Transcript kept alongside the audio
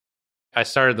I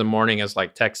started the morning as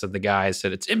like texted the guy, I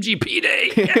said, it's MGP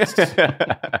day. Yes.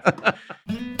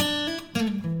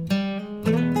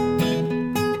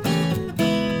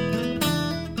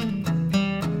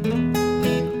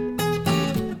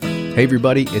 Hey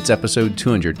everybody, it's episode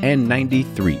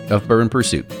 293 of Bourbon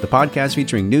Pursuit, the podcast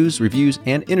featuring news, reviews,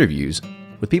 and interviews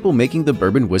with people making the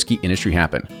bourbon whiskey industry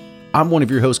happen. I'm one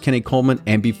of your hosts, Kenny Coleman,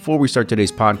 and before we start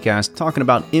today's podcast talking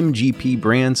about MGP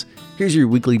brands, here's your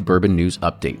weekly bourbon news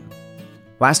update.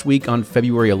 Last week on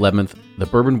February 11th, the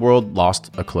bourbon world lost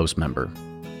a close member.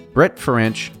 Brett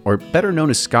Ferencz, or better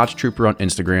known as Scotch Trooper on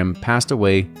Instagram, passed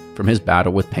away from his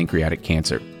battle with pancreatic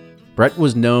cancer. Brett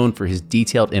was known for his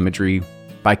detailed imagery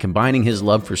by combining his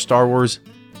love for Star Wars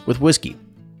with whiskey,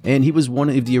 and he was one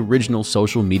of the original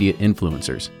social media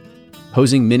influencers.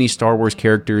 Posing many Star Wars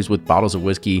characters with bottles of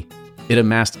whiskey, it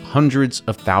amassed hundreds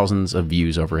of thousands of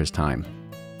views over his time.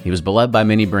 He was beloved by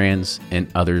many brands and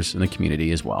others in the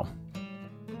community as well.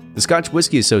 The Scotch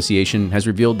Whisky Association has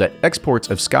revealed that exports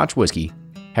of Scotch whiskey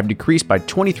have decreased by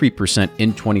 23%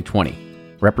 in 2020,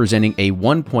 representing a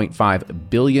 $1.5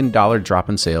 billion drop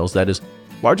in sales that is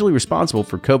largely responsible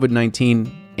for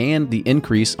COVID-19 and the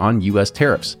increase on U.S.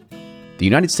 tariffs. The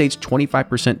United States'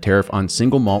 25% tariff on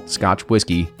single malt Scotch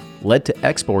whiskey led to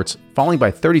exports falling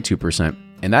by 32%,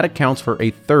 and that accounts for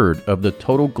a third of the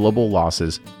total global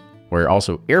losses, where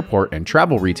also airport and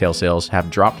travel retail sales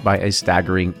have dropped by a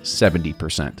staggering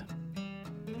 70%.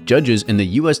 Judges in the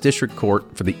U.S. District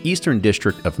Court for the Eastern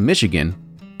District of Michigan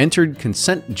entered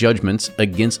consent judgments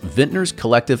against Vintners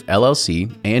Collective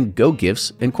LLC and Go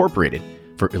Gifts Incorporated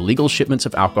for illegal shipments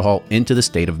of alcohol into the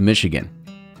state of Michigan.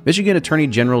 Michigan Attorney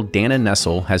General Dana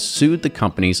Nessel has sued the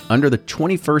companies under the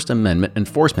 21st Amendment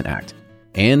Enforcement Act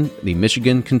and the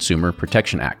Michigan Consumer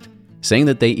Protection Act, saying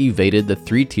that they evaded the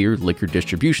three-tier liquor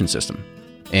distribution system.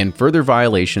 And further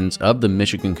violations of the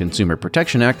Michigan Consumer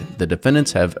Protection Act, the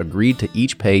defendants have agreed to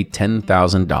each pay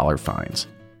 $10,000 fines,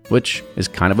 which is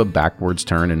kind of a backwards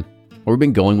turn in where we've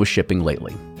been going with shipping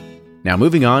lately. Now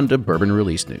moving on to bourbon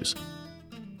release news.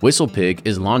 WhistlePig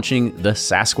is launching the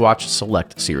Sasquatch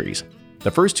Select series. The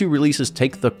first two releases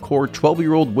take the core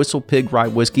 12-year-old WhistlePig rye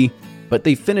whiskey, but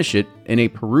they finish it in a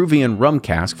Peruvian rum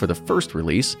cask for the first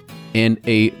release and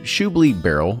a Chablis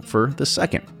barrel for the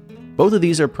second. Both of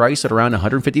these are priced at around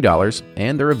 $150,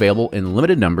 and they're available in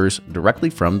limited numbers directly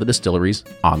from the distillery's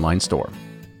online store.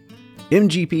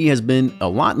 MGP has been a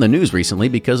lot in the news recently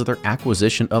because of their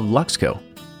acquisition of Luxco.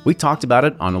 We talked about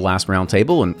it on the last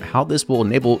roundtable and how this will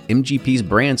enable MGP's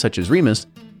brands such as Remus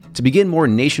to begin more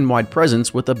nationwide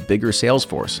presence with a bigger sales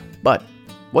force. But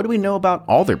what do we know about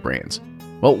all their brands?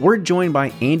 Well, we're joined by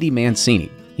Andy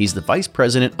Mancini. He's the Vice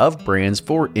President of Brands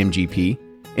for MGP,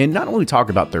 and not only talk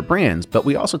about their brands, but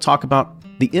we also talk about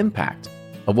the impact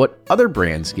of what other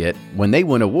brands get when they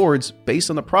win awards based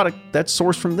on the product that's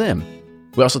sourced from them.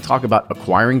 We also talk about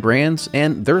acquiring brands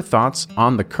and their thoughts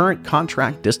on the current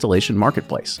contract distillation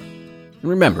marketplace. And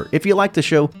remember, if you like the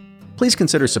show, please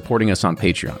consider supporting us on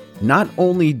Patreon. Not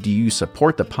only do you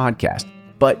support the podcast,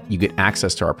 but you get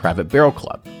access to our private barrel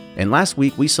club. And last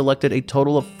week, we selected a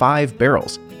total of 5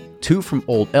 barrels, 2 from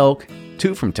Old Elk,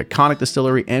 2 from Taconic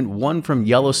Distillery, and 1 from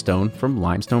Yellowstone from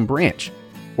Limestone Branch.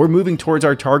 We're moving towards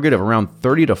our target of around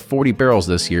 30 to 40 barrels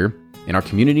this year, and our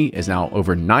community is now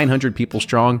over 900 people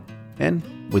strong, and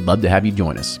we'd love to have you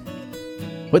join us.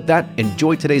 With that,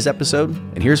 enjoy today's episode,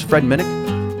 and here's Fred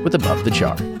Minnick with Above the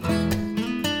Char.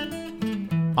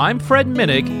 I'm Fred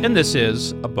Minnick, and this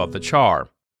is Above the Char.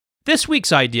 This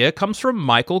week's idea comes from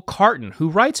Michael Carton, who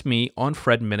writes me on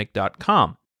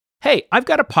fredminnick.com. Hey, I've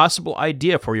got a possible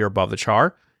idea for your Above the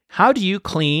Char. How do you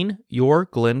clean your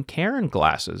Glencairn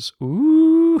glasses?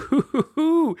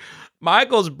 Ooh,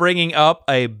 Michael's bringing up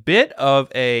a bit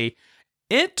of a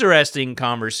interesting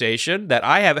conversation that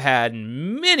I have had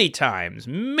many times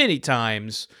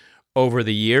over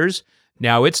the years.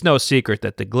 Now, it's no secret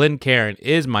that the Glencairn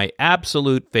is my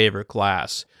absolute favorite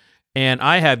glass. And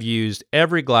I have used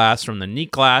every glass from the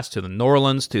neat glass to the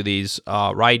Norlands to these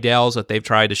Rydell's that they've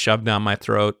tried to shove down my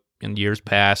throat in years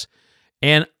past.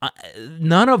 And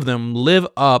none of them live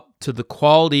up to the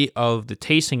quality of the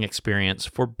tasting experience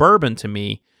for bourbon to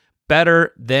me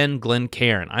better than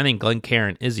Glencairn. I think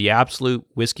Glencairn is the absolute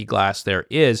whiskey glass there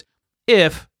is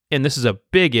if, and this is a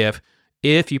big if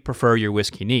you prefer your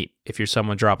whiskey neat. If you're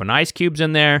someone dropping ice cubes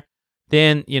in there,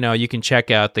 then, you can check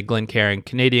out the Glencairn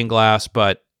Canadian glass.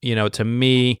 But, to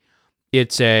me,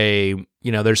 it's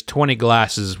there's 20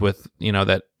 glasses with,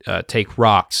 that take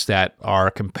rocks that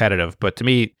are competitive. But to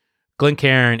me,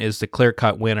 Glencairn is the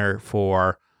clear-cut winner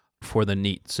for the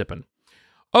neat sipping.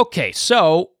 Okay,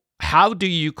 so how do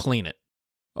you clean it?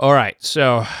 All right,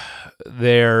 so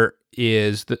there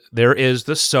is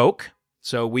the soak.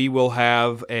 So we will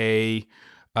have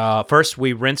first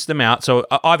we rinse them out. So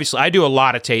obviously I do a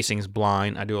lot of tastings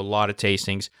blind. I do a lot of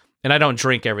tastings, and I don't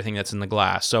drink everything that's in the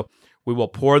glass. So we will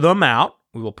pour them out.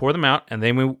 And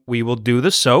then we will do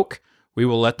the soak. We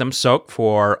will let them soak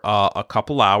for a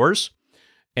couple hours,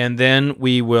 and then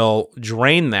we will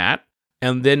drain that,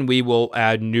 and then we will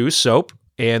add new soap,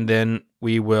 and then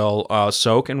we will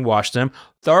soak and wash them,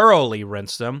 thoroughly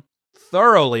rinse them.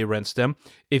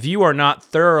 If you are not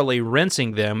thoroughly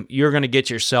rinsing them, you're going to get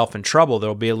yourself in trouble.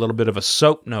 There'll be a little bit of a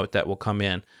soap note that will come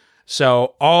in.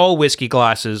 So all whiskey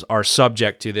glasses are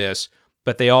subject to this,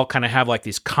 but they all kind of have like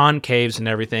these concaves and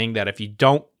everything that if you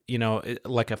don't,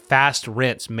 like a fast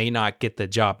rinse may not get the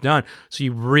job done. So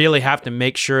you really have to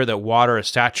make sure that water is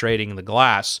saturating the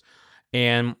glass,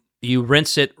 and you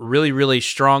rinse it really, really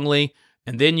strongly,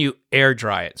 and then you air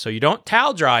dry it. So you don't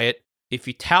towel dry it. If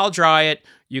you towel dry it,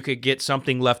 you could get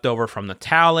something left over from the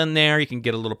towel in there. You can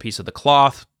get a little piece of the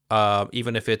cloth,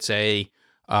 even if it's a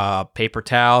paper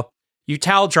towel. You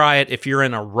towel dry it if you're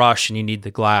in a rush and you need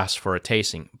the glass for a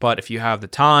tasting. But if you have the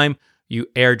time, you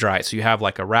air dry it. So you have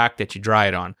like a rack that you dry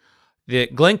it on. The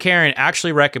Glencairn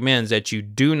actually recommends that you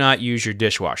do not use your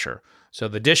dishwasher. So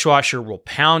the dishwasher will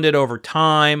pound it over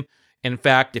time. In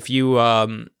fact, if you,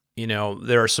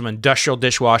 there are some industrial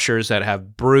dishwashers that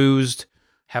have bruised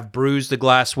the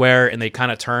glassware, and they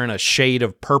kind of turn a shade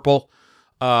of purple.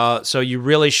 So you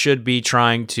really should be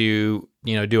trying to,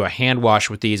 do a hand wash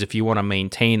with these if you want to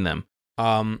maintain them.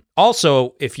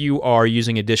 Also, if you are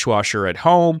using a dishwasher at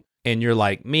home and you're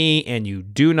like me and you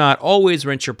do not always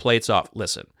rinse your plates off,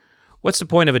 listen, what's the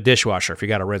point of a dishwasher if you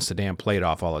got to rinse the damn plate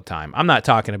off all the time? I'm not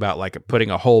talking about like putting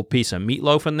a whole piece of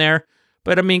meatloaf in there,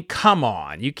 but I mean, come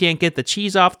on. You can't get the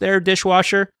cheese off there,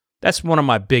 dishwasher? That's one of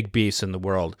my big beefs in the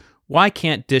world. Why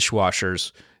can't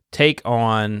dishwashers take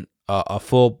on a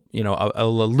full, a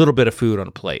little bit of food on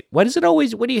a plate? What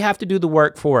do you have to do the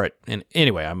work for it? And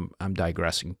anyway, I'm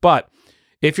digressing. But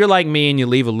if you're like me and you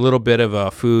leave a little bit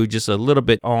of food, just a little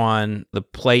bit on the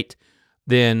plate,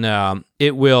 then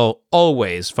it will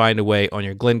always find a way on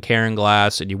your Glencairn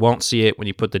glass, and you won't see it when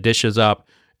you put the dishes up.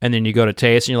 And then you go to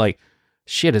taste, and you're like,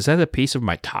 shit, is that a piece of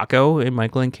my taco in my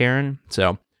Glencairn?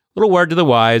 So, little word to the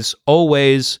wise,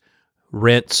 always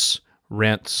rinse,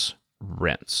 rinse,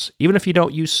 rinse. Even if you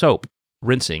don't use soap,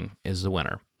 rinsing is the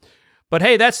winner. But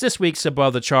hey, that's this week's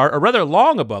Above the Char, or rather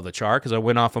long Above the Char, because I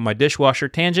went off on my dishwasher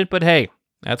tangent, but hey,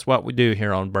 that's what we do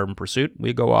here on Bourbon Pursuit.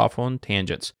 We go off on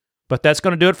tangents. But that's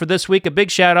going to do it for this week. A big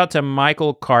shout out to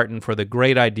Michael Carton for the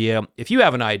great idea. If you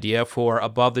have an idea for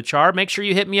Above the Char, make sure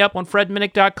you hit me up on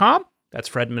fredminnick.com. That's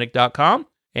fredminnick.com.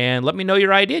 And let me know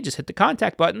your idea. Just hit the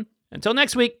contact button. Until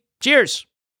next week, cheers.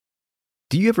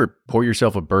 Do you ever pour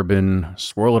yourself a bourbon,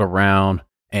 swirl it around,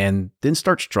 and then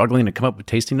start struggling to come up with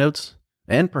tasting notes?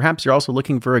 And perhaps you're also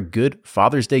looking for a good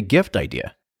Father's Day gift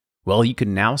idea. Well, you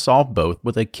can now solve both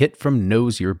with a kit from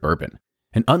Knows Your Bourbon.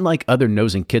 And unlike other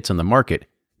nosing kits on the market,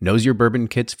 Knows Your Bourbon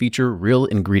kits feature real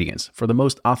ingredients for the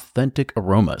most authentic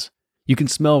aromas. You can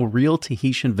smell real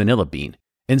Tahitian vanilla bean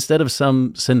instead of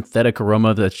some synthetic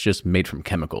aroma that's just made from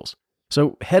chemicals.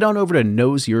 So head on over to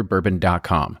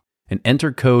knowsyourbourbon.com and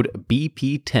enter code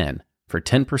BP10 for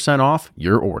 10% off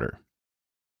your order.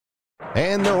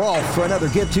 And they're off for another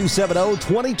Get 270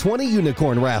 2020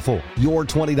 Unicorn Raffle. Your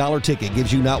 $20 ticket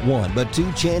gives you not one, but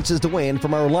two chances to win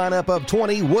from our lineup of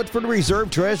 20 Woodford Reserve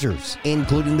treasures,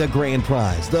 including the grand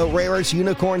prize, the rarest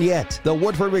unicorn yet, the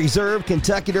Woodford Reserve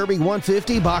Kentucky Derby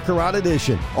 150 Baccarat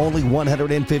Edition. Only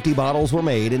 150 bottles were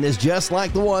made and is just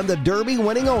like the one the Derby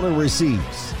winning owner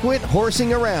receives. Quit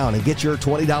horsing around and get your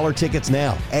 $20 tickets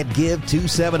now at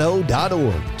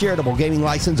give270.org. Charitable Gaming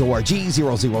License ORG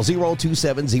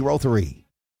 0002703.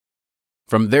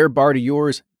 From their bar to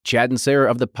yours, Chad and Sarah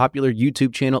of the popular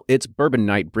YouTube channel It's Bourbon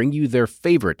Night bring you their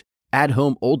favorite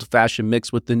at-home old-fashioned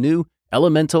mix with the new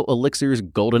Elemental Elixirs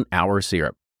Golden Hour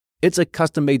Syrup. It's a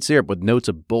custom-made syrup with notes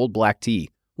of bold black tea,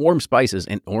 warm spices,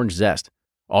 and orange zest.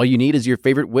 All you need is your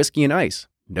favorite whiskey and ice.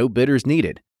 No bitters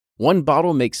needed. One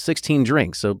bottle makes 16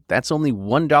 drinks, so that's only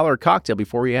 $1 a cocktail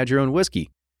before you add your own whiskey.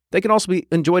 They can also be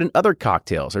enjoyed in other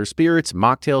cocktails or spirits,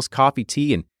 mocktails, coffee,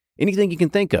 tea, and anything you can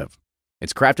think of.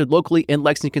 It's crafted locally in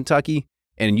Lexington, Kentucky,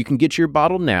 and you can get your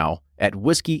bottle now at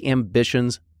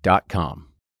whiskeyambitions.com.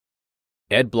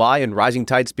 Ed Bly and Rising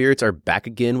Tide Spirits are back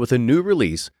again with a new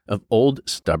release of Old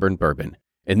Stubborn Bourbon.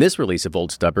 And this release of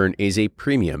Old Stubborn is a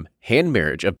premium hand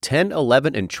marriage of 10,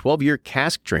 11, and 12-year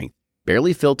cask strength,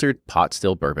 barely filtered pot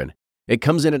still bourbon. It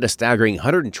comes in at a staggering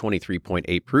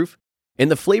 123.8 proof,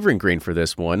 and the flavoring grain for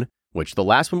this one, which the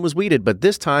last one was wheated, but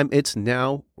this time it's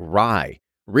now rye,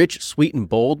 Rich, sweet, and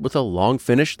bold with a long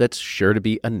finish that's sure to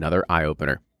be another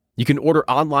eye-opener. You can order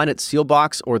online at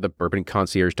Sealbox or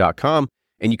thebourbonconcierge.com,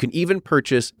 and you can even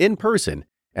purchase in person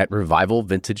at Revival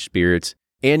Vintage Spirits,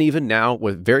 and even now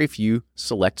with very few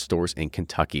select stores in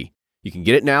Kentucky. You can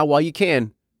get it now while you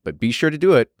can, but be sure to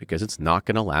do it because it's not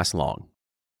going to last long.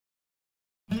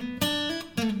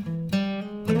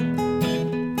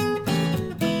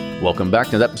 Welcome back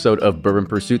to the episode of Bourbon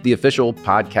Pursuit, the official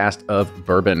podcast of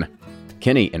bourbon.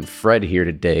 Kenny and Fred here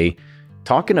today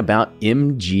talking about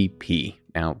MGP.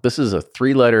 Now, this is a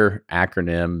 3-letter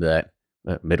acronym that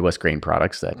Midwest Grain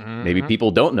Products that maybe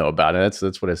people don't know about.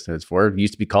 That's what it stands for. It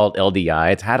used to be called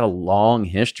LDI. It's had a long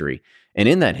history. And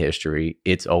in that history,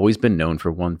 it's always been known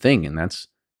for one thing, and that's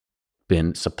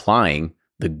been supplying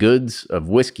the goods of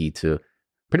whiskey to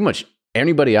pretty much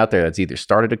anybody out there that's either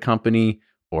started a company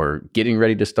or getting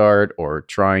ready to start or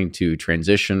trying to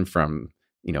transition from,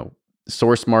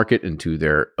 source market into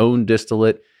their own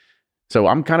distillate. So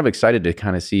I'm kind of excited to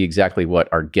kind of see exactly what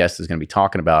our guest is going to be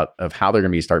talking about of how they're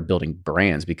going to start building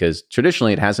brands, because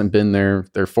traditionally it hasn't been their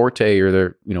forte or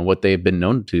their, what they've been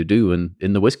known to do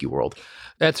in the whiskey world.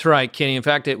 That's right, Kenny. In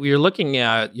fact, you're looking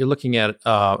at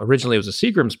originally it was a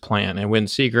Seagram's plant, and when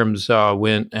Seagram's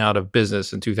went out of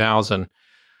business in 2000,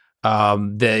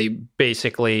 they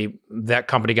basically, that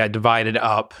company got divided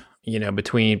up,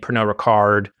 between Pernod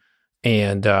Ricard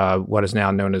and what is now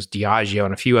known as Diageo,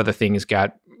 and a few other things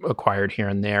got acquired here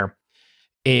and there.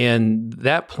 And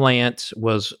that plant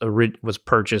was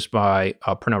purchased by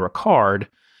Pernod Ricard,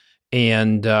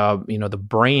 and the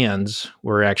brands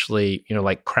were actually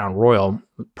like Crown Royal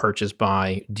purchased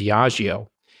by Diageo.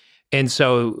 And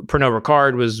so Pernod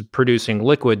Ricard was producing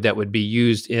liquid that would be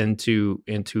used into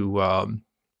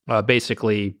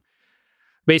basically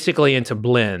into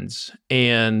blends,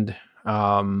 and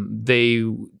they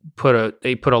put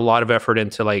a lot of effort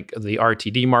into like the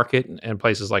RTD market in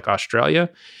places like Australia,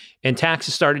 and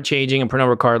taxes started changing, and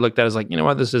Pernod Ricard looked at it as like,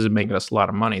 this isn't making us a lot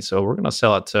of money, so we're going to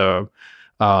sell it to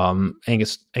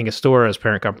Angostora's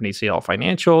parent company, CL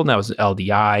Financial, and that was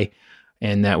LDI,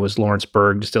 and that was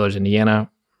Lawrenceburg Distillers, Indiana.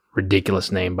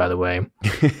 Ridiculous name, by the way.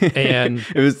 And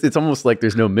it's almost like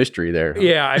there's no mystery there.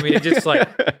 Yeah, I mean, it's just like,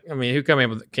 who came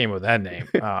up with that name?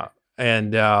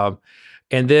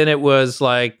 And then it was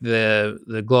like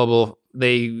the global.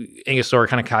 Angostura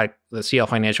kind of the CL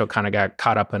Financial kind of got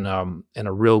caught up in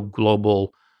a real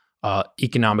global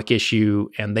economic issue,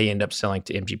 and they end up selling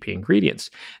to MGP Ingredients.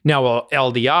 Now, while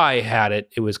LDI had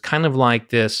it, it was kind of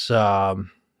like this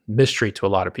mystery to a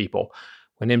lot of people.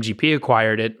 When MGP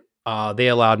acquired it, they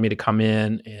allowed me to come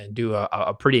in and do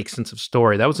a pretty extensive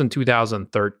story. That was in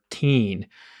 2013,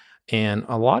 and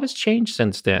a lot has changed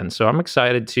since then. So I'm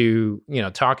excited to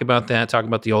talk about that, talk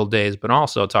about the old days, but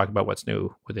also talk about what's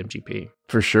new with MGP.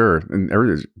 For sure, and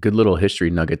there's a good little history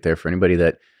nugget there for anybody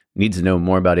that needs to know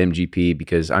more about MGP,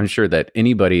 because I'm sure that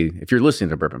anybody, if you're listening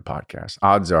to Bourbon Podcast,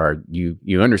 odds are you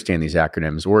understand these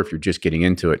acronyms, or if you're just getting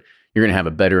into it, you're going to have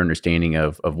a better understanding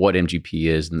of what MGP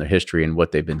is and the history and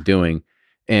what they've been doing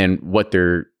and what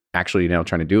they're actually now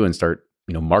trying to do and start,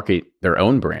 market their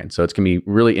own brand. So it's going to be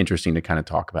really interesting to kind of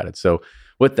talk about it. So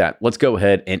with that, let's go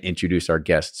ahead and introduce our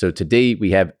guest. So today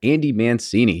we have Andy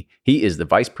Mancini. He is the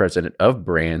Vice President of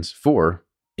Brands for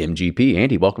MGP.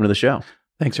 Andy, welcome to the show.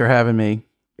 Thanks for having me.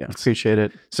 Yeah, appreciate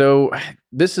it. So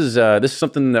this is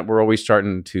something that we're always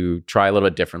starting to try a little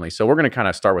bit differently. So we're going to kind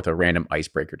of start with a random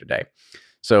icebreaker today.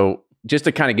 So just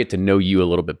to kind of get to know you a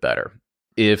little bit better.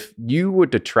 If you were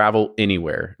to travel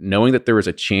anywhere, knowing that there was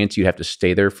a chance you'd have to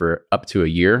stay there for up to a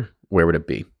year, where would it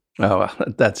be? Oh,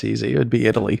 that's easy. It would be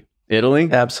Italy. Italy?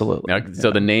 Absolutely. Now,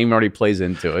 so the name already plays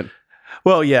into it.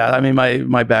 Well, yeah. I mean,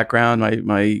 my background,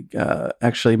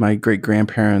 actually my great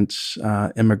grandparents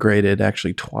immigrated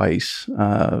actually twice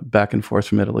back and forth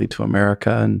from Italy to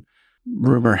America, and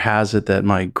rumor has it that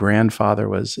my grandfather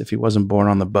was, if he wasn't born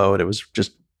on the boat, it was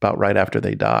just about right after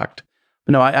they docked.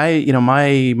 But no,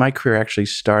 my career actually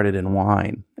started in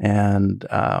wine, and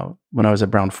when I was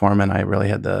at Brown-Forman, I really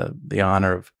had the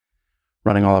honor of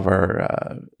running all of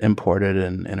our imported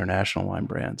and international wine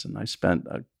brands, and I spent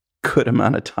a good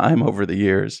amount of time over the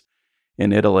years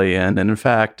in Italy. And in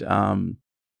fact,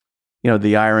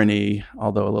 the irony,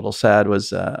 although a little sad, was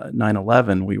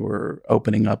 9/11. We were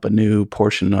opening up a new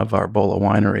portion of our Bolla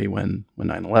winery when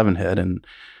 9/11 hit, and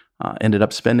ended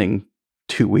up spending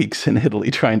 2 weeks in Italy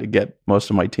trying to get most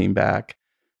of my team back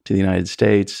to the United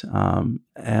States.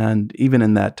 And even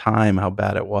in that time, how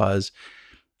bad it was,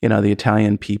 the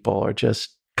Italian people are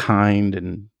just kind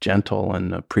and gentle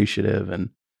and appreciative. And,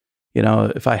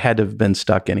 if I had to have been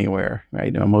stuck anywhere,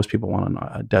 right? Most people want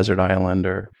a desert island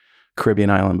or Caribbean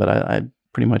island, but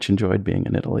pretty much enjoyed being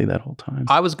in Italy that whole time.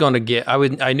 I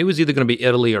knew it was either going to be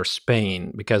Italy or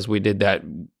Spain because we did that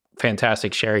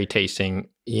fantastic sherry tasting,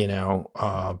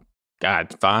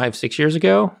 5-6 years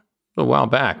ago, a while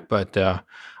back. But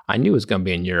I knew it was going to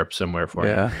be in Europe somewhere for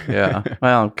you. Yeah.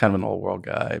 Well, I'm kind of an old world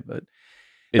guy, but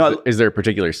is there a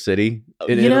particular city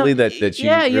in Italy that you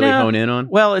really hone in on?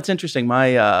 Well, it's interesting. There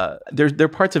are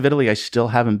parts of Italy I still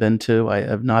haven't been to. I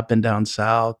have not been down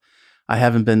south. I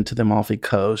haven't been to the Amalfi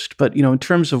Coast. But, in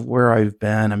terms of where I've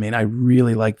been, I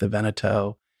really like the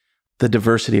Veneto. The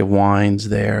diversity of wines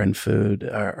there and food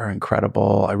are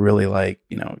incredible. I really like,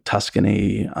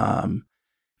 Tuscany,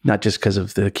 not just because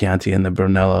of the Chianti and the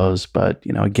Brunellos, but,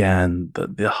 again,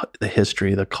 the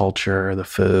history, the culture, the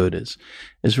food is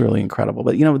really incredible.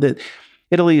 But,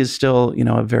 Italy is still,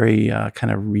 a very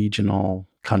kind of regional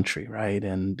country, right?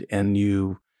 And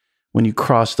when you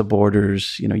cross the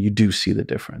borders, you do see the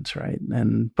difference, right?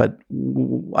 But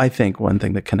I think one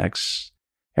thing that connects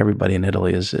everybody in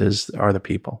Italy are the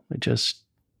people. They're just,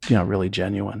 really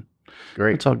genuine.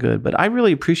 Great. It's all good. But I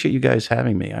really appreciate you guys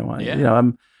having me.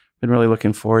 I'm been really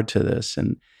looking forward to this.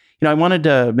 And, I wanted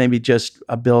to maybe just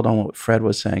build on what Fred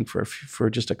was saying for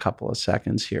just a couple of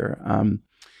seconds here.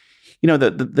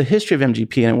 The history of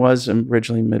MGP, and it was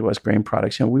originally Midwest Grain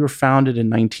Products, we were founded in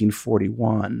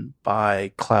 1941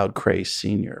 by Cloud Crace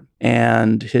Sr.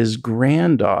 And his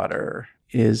granddaughter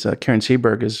is Karen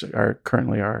Seberg, is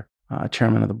currently our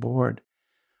chairman of the board.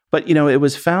 But, it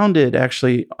was founded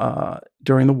actually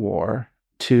during the war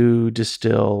to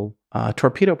distill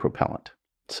torpedo propellant.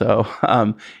 So,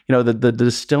 the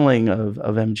distilling of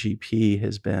MGP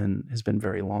has been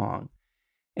very long.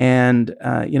 And,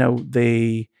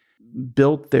 they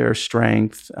built their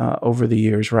strength over the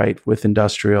years, right, with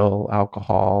industrial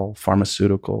alcohol,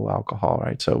 pharmaceutical alcohol,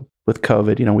 right? So with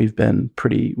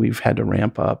COVID, we've had to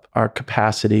ramp up our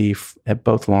capacity at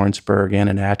both Lawrenceburg and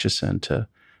in Atchison to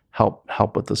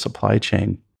help with the supply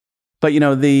chain. But,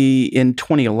 in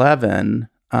 2011,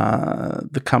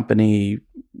 the company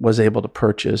was able to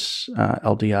purchase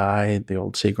LDI, the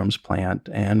old Seagram's plant,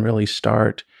 and really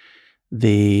start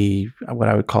what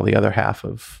I would call the other half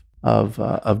of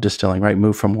distilling, right?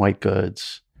 Move from white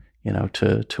goods,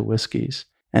 to whiskeys.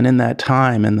 And in that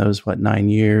time, in those 9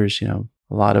 years, a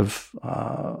lot of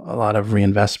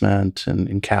reinvestment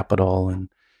in capital, and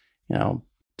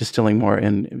distilling more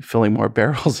and filling more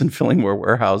barrels and filling more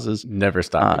warehouses. Never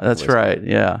stop. That's right.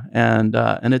 Yeah, and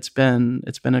it's been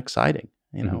exciting.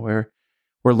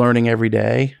 We're learning every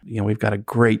day. We've got a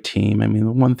great team.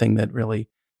 The one thing that really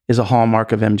is a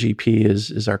hallmark of MGP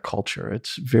is our culture.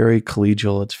 It's very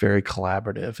collegial. It's very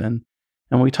collaborative. And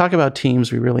when we talk about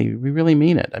teams, we really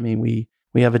mean it.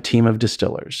 We have a team of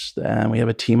distillers, and we have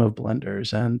a team of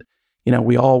blenders, and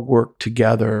we all work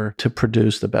together to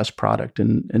produce the best product.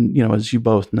 And as you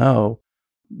both know,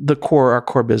 our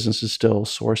core business is still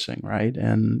sourcing, right?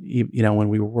 And when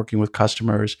we were working with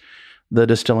customers, the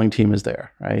distilling team is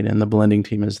there, right? And the blending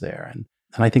team is there. And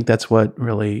I think that's what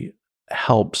really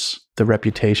helps the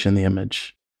reputation, the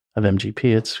image of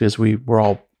MGP. It's because we're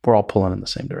all pulling in the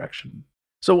same direction.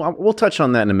 So we'll touch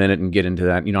on that in a minute and get into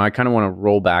that. I kind of want to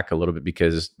roll back a little bit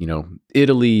because,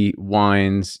 Italy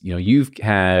wines, you've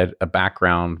had a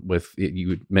background with,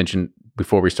 you mentioned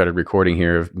before we started recording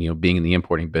here of, being in the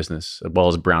importing business as well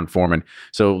as Brown-Forman.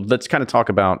 So let's kind of talk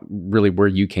about really where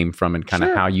you came from and kind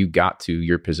of how you got to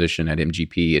your position at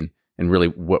MGP and really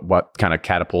what kind of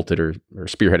catapulted or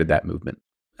spearheaded that movement.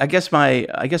 I guess my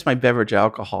beverage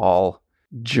alcohol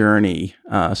journey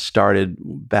started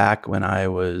back when I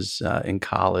was in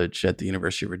college at the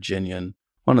University of Virginia. And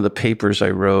one of the papers I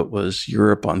wrote was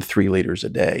Europe on 3 liters a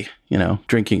day,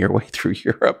 drinking your way through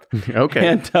Europe. Okay.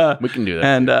 And we can do that.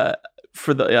 And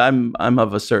I'm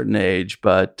of a certain age,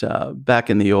 but back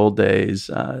in the old days,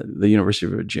 the University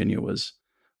of Virginia was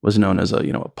known as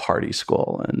a party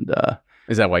school. And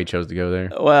is that why you chose to go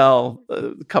there? Well,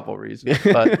 a couple of reasons,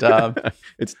 but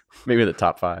it's maybe the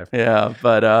top 5. Yeah,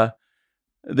 but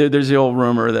there's the old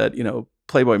rumor that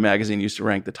Playboy magazine used to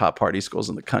rank the top party schools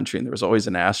in the country, and there was always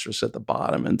an asterisk at the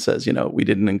bottom and says, we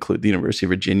didn't include the University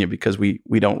of Virginia because we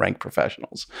don't rank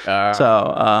professionals. Nice.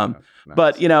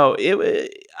 But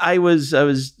I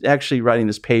was actually writing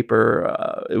this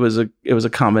paper. It was a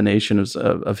combination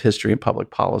of history and public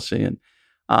policy, and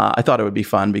I thought it would be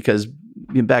fun because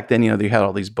back then, they had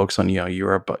all these books on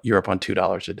Europe on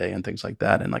 $2 a day and things like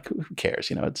that, and who cares?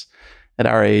 It's at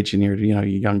our age and your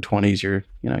young 20s, you're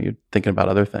thinking about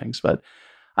other things. But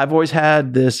I've always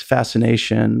had this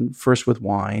fascination first with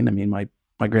wine.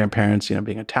 My grandparents,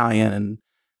 being Italian and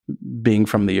being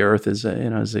from the earth, as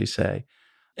they say.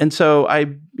 And so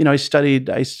I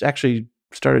actually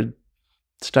started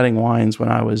studying wines when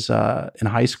I was in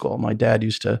high school. My dad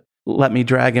used to let me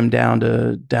drag him down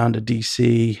to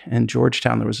DC and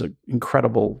Georgetown. There was an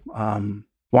incredible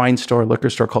wine store, liquor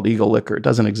store called Eagle Liquor. It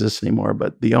doesn't exist anymore,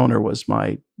 but the owner was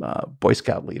my Boy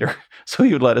Scout leader. So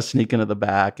he would let us sneak into the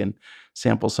back and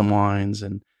sample some wines,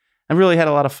 and I really had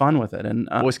a lot of fun with it. And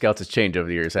Boy Scouts has changed over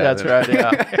the years. That's right.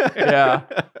 Yeah, yeah.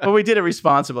 But we did it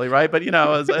responsibly, right? But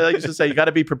as I used to say, you got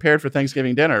to be prepared for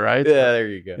Thanksgiving dinner, right? Yeah, there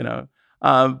you go.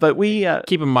 But we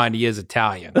Keep in mind he is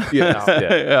Italian.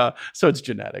 yeah. So it's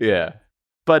genetic. Yeah.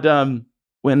 But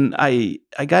when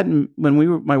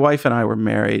my wife and I were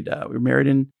married, we were married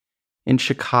in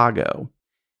Chicago,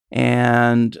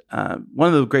 and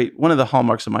one of the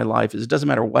hallmarks of my life is it doesn't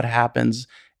matter what happens.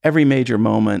 Every major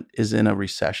moment is in a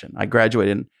recession. I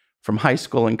graduated from high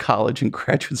school and college and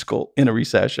graduate school in a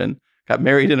recession. Got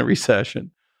married in a recession.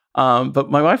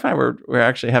 But my wife and I were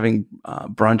actually having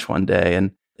brunch one day, and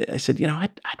I said,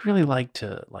 I'd really like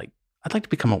to I'd like to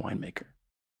become a winemaker.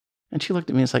 And she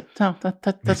looked at me and was like, no,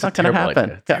 that's not going to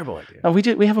happen. Terrible idea. No,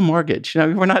 we have a mortgage.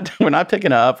 We're not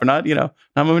picking up. We're not,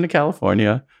 not moving to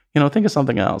California. Think of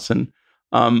something else. And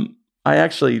I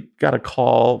actually got a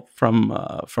call from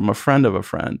a friend of a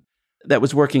friend that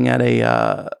was working at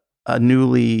a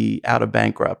newly out of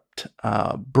bankrupt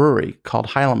brewery called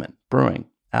Heilemann Brewing.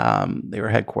 They were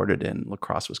headquartered in La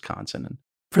Crosse, Wisconsin. And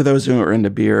for those who are into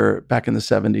beer, back in the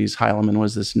 70s, Heilemann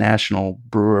was this national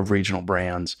brewer of regional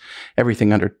brands,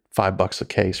 everything under $5 a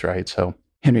case, right? So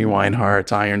Henry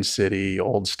Weinhardt's, Iron City,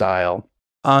 Old Style.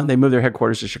 They moved their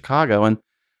headquarters to Chicago, and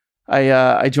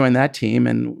I joined that team,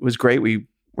 and it was great. We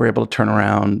were able to turn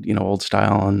around, Old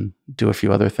Style and do a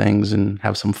few other things and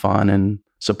have some fun and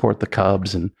support the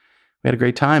Cubs, and we had a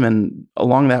great time. And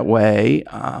along that way,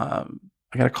 I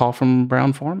got a call from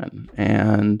Brown-Forman,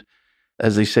 and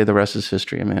as they say, the rest is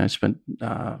history. I mean, I spent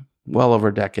well over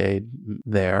a decade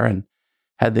there and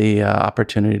had the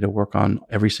opportunity to work on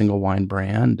every single wine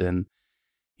brand. And,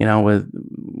 with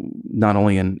not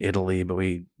only in Italy, but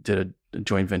we did a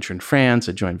joint venture in France,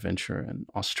 a joint venture in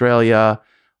Australia.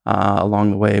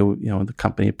 Along the way, the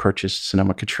company purchased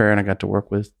Sonoma-Cutrer, and I got to work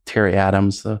with Terry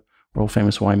Adams, the world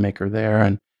famous winemaker there.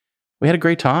 And we had a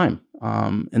great time.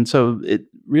 And so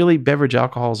beverage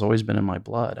alcohol has always been in my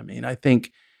blood. I mean, I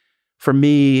think for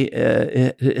me,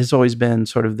 it has always been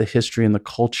sort of the history and the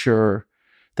culture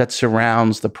that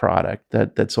surrounds the product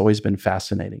that's always been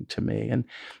fascinating to me.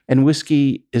 And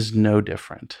whiskey is no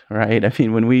different, right? I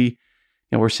mean, when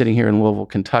we're sitting here in Louisville,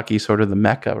 Kentucky, sort of the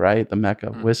Mecca, right? The Mecca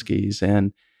of whiskeys.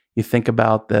 And you think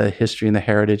about the history and the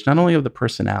heritage, not only of the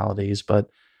personalities,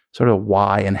 but sort of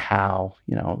why and how,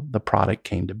 the product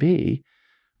came to be,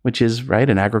 which is, right,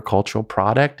 an agricultural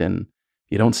product. And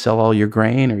you don't sell all your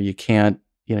grain, or you can't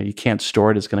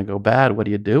store it, it's going to go bad. What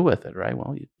do you do with it, right?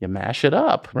 Well, you mash it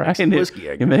up, right? Some whiskey,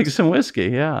 you make some whiskey,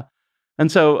 yeah.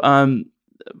 And so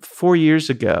 4 years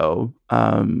ago,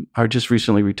 our just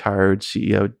recently retired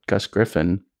CEO, Gus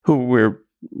Griffin, who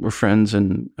we're friends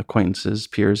and acquaintances,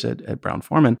 peers at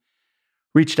Brown-Forman,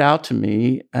 reached out to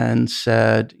me and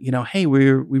said, hey,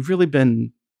 we've really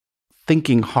been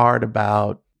thinking hard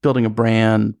about building a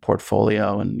brand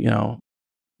portfolio, and,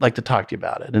 like to talk to you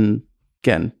about it. And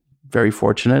again, very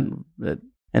fortunate. It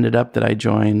ended up that I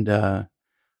joined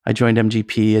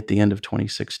MGP at the end of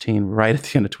 2016, right at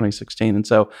the end of 2016. And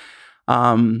so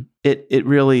it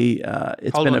really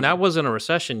it's Hold been on, that wasn't a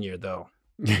recession year though.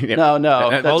 No,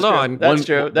 that's hold true. on. That's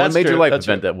true. That's one major true. life That's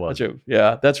event true. that was. That's true.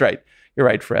 Yeah, that's right. You're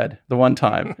right, Fred. The one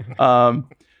time.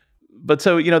 But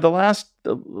so the last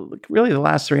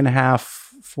 3.5,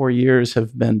 4 years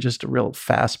have been just a real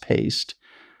fast-paced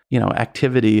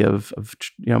activity of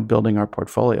building our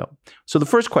portfolio. So the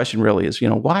first question really is,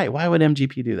 why would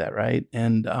MGP do that, right?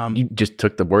 And You just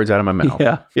took the words out of my mouth.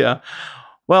 yeah.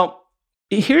 Well,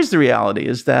 here's the reality: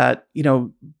 is that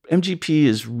MGP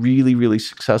is really, really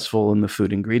successful in the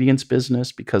food ingredients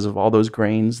business because of all those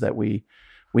grains that we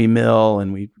mill,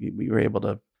 and we were able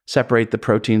to separate the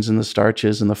proteins and the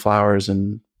starches and the flours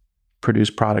and produce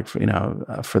product for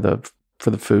the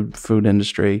food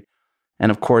industry. And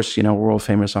of course, we're world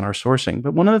famous on our sourcing.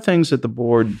 But one of the things that the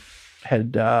board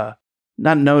had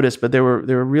not noticed, but they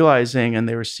were realizing, and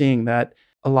they were seeing that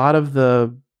a lot of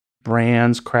the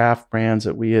craft brands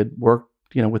that we had worked,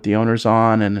 with the owners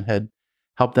on and had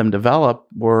helped them develop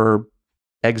were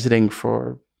exiting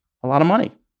for a lot of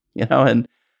money, and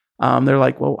they're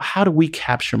like, well, how do we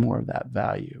capture more of that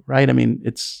value, right? I mean,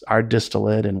 it's our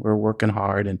distillate and we're working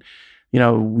hard, and,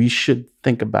 we should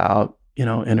think about,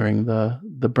 entering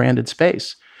the branded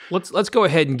space. Let's go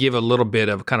ahead and give a little bit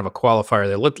of kind of a qualifier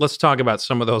there. Let's talk about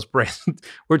some of those brands.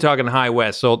 We're talking High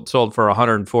West sold for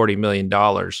 $140 million.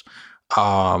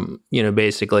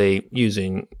 basically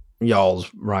using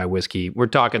y'all's rye whiskey. We're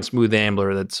talking Smooth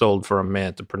Ambler that sold for a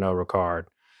mint to Pernod Ricard.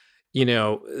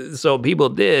 So people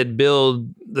did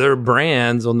build their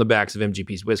brands on the backs of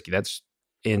MGP's whiskey.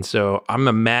 And so I'm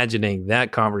imagining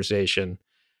that conversation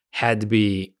had to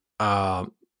be,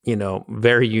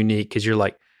 very unique because you're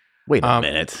like, wait a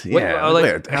minute.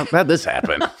 How'd this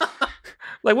happen?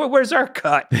 Like, where's our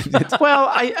cut?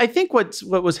 Well, I think what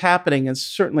was happening is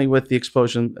certainly with the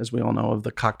explosion, as we all know, of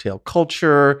the cocktail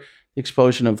culture, the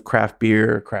explosion of craft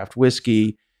beer, craft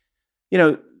whiskey,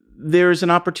 there's an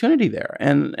opportunity there,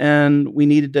 and we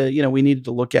needed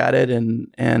to look at it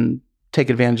and take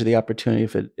advantage of the opportunity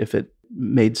if it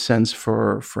made sense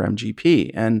for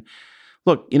MGP. And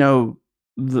look,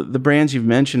 the brands you've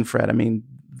mentioned, Fred. I mean,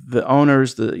 the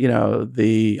owners,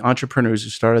 the entrepreneurs who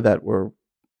started that were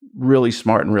really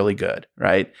smart and really good,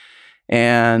 right?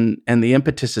 And the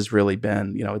impetus has really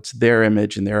been, it's their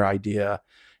image and their idea,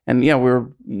 and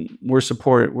we're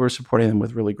supporting them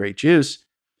with really great juice.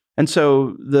 And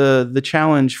so the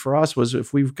challenge for us was,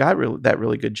 if we've got that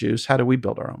really good juice, how do we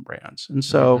build our own brands? And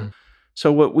so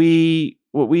what we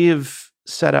have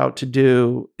set out to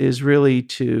do is really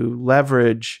to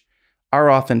leverage our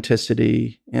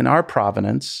authenticity and our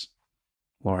provenance,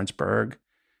 Lawrenceburg,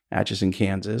 Atchison,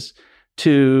 Kansas,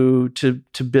 to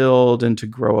build and to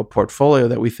grow a portfolio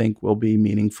that we think will be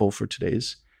meaningful for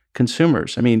today's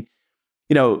consumers. I mean,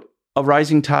 a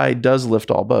rising tide does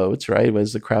lift all boats, right?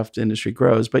 As the craft industry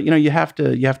grows, but you have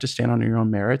to stand on your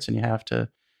own merits, and you have to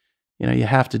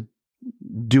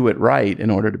do it right in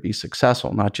order to be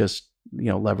successful, not just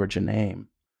leverage a name.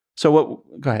 So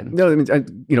go ahead. No, I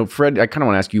mean, Fred, I kind of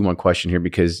want to ask you one question here,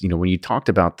 because when you talked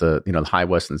about the the High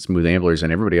West and Smooth Amblers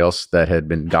and everybody else that had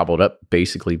been gobbled up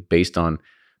basically based on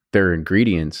their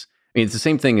ingredients. I mean, it's the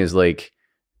same thing as like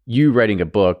you writing a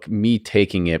book, me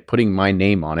taking it, putting my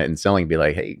name on it, and selling, be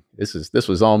like, hey, this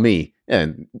was all me,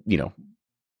 and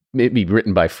maybe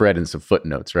written by Fred and some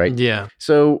footnotes, right? Yeah.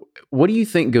 So, what do you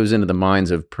think goes into the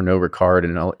minds of Pernod Ricard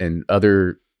and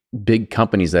other big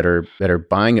companies that are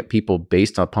buying at people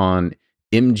based upon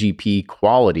MGP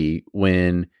quality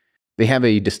when they have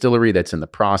a distillery that's in the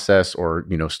process, or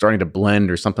starting to blend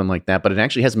or something like that, but it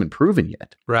actually hasn't been proven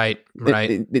yet? Right.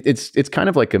 It's kind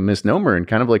of like a misnomer and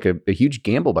kind of like a huge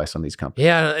gamble by some of these companies.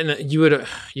 Yeah, and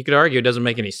you could argue it doesn't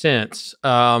make any sense.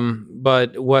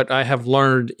 But what I have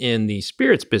learned in the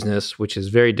spirits business, which is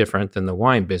very different than the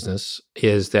wine business,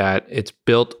 is that it's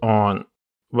built on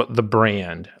the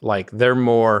brand. Like, they're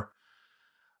more.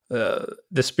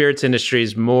 The spirits industry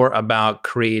is more about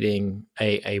creating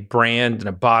a brand and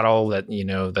a bottle that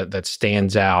that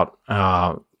stands out,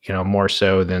 more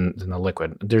so than the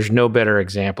liquid. There's no better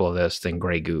example of this than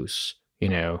Grey Goose.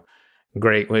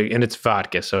 Great, and it's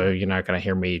vodka, so you're not going to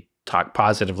hear me talk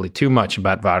positively too much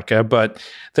about vodka. But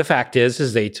the fact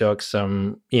is they took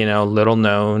some little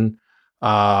known,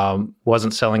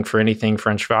 wasn't selling for anything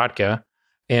French vodka,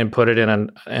 and put it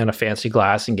in a fancy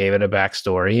glass and gave it a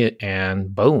backstory,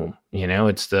 and boom,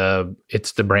 it's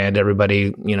the brand everybody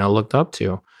looked up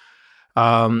to.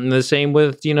 The same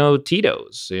with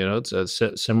Tito's. It's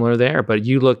similar there. But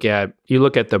you look at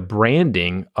the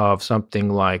branding of something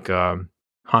like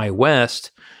High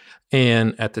West,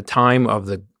 and at the time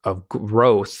of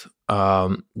growth,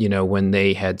 when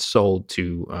they had sold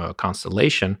to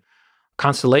Constellation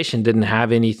didn't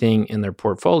have anything in their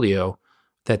portfolio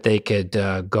that they could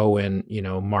go and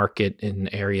market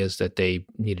in areas that they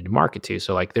needed to market to.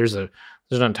 So like there's an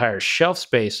entire shelf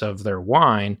space of their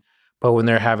wine, but when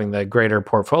they're having the greater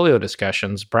portfolio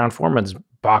discussions, Brown-Forman's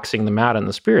boxing them out in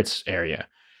the spirits area.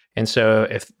 And so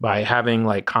if by having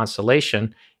like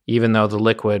Constellation, even though the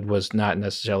liquid was not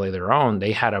necessarily their own,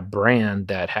 they had a brand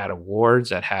that had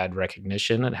awards, that had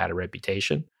recognition, that had a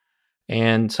reputation.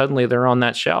 And suddenly they're on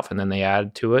that shelf, and then they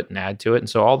add to it. And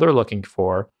so all they're looking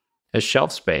for is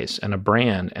shelf space and a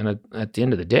brand. And at the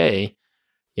end of the day,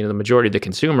 the majority of the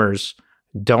consumers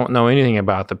don't know anything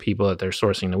about the people that they're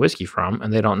sourcing the whiskey from,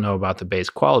 and they don't know about the base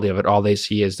quality of it. All they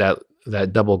see is that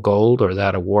double gold or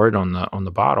that award on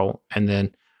the bottle, and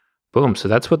then boom. So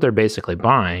that's what they're basically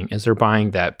buying. Is they're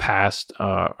buying that past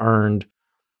earned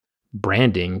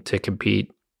branding to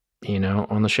compete,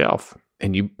 on the shelf.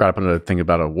 And you brought up another thing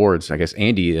about awards. I guess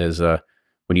Andy is.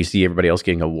 When you see everybody else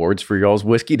getting awards for y'all's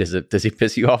whiskey, does he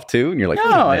piss you off too? And you're like,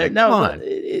 no,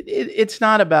 it's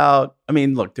not about. I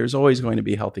mean, look, there's always going to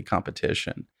be healthy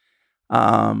competition,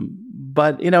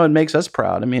 but it makes us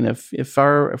proud. I mean, if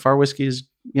our whiskey is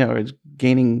is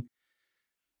gaining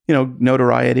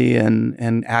notoriety and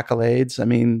accolades, I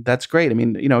mean, that's great. I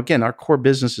mean, again, our core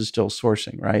business is still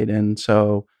sourcing, right? And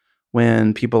so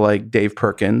when people like Dave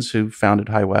Perkins, who founded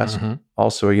High West,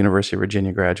 also a University of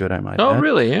Virginia graduate, I might add. Oh,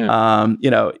 really? Yeah.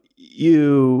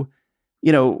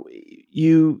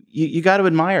 You got to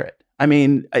admire it. I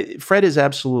mean, Fred is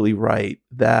absolutely right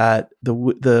that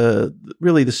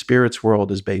really the spirits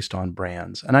world is based on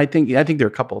brands, and I think there are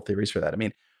a couple of theories for that. I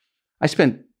mean, I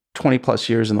spent 20 plus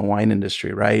years in the wine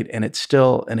industry, right, and it's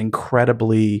still an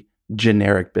incredibly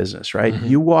generic business, right?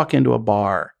 You walk into a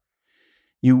bar,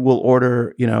 you will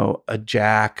order, a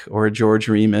Jack or a George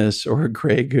Remus or a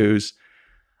Grey Goose.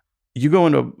 You go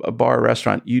into a bar or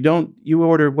restaurant, you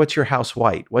order, what's your house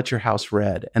white? What's your house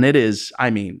red? And it is,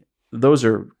 I mean, those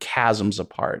are chasms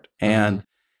apart. And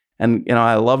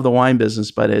I love the wine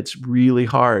business, but it's really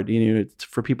hard,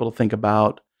 for people to think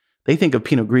about. They think of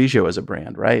Pinot Grigio as a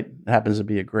brand, right? It happens to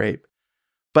be a grape.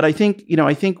 But I think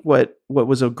what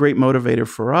was a great motivator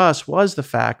for us was the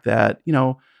fact that,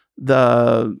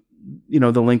 the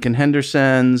Lincoln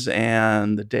Hendersons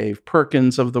and the Dave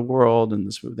Perkins of the world and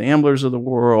the Smooth Amblers of the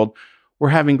world were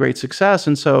having great success.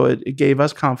 And so it gave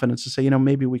us confidence to say,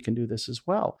 maybe we can do this as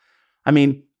well. I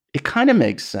mean, it kind of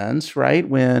makes sense, right?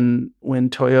 When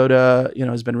Toyota,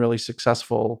 has been really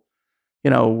successful,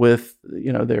 with,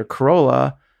 their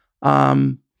Corolla,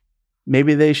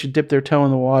 maybe they should dip their toe in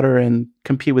the water and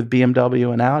compete with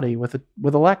BMW and Audi with a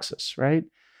Lexus, right?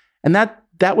 And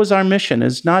that was our mission,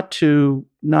 is not to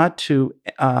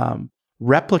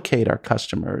replicate our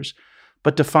customers,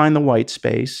 but to find the white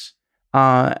space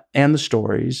and the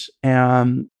stories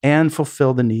and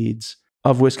fulfill the needs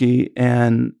of whiskey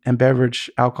and beverage,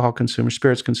 alcohol consumers,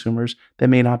 spirits consumers that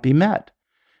may not be met.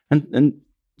 And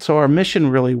so our mission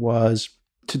really was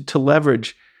to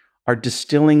leverage our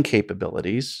distilling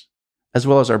capabilities as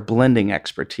well as our blending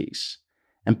expertise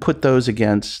and put those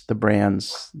against the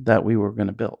brands that we were going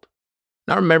to build.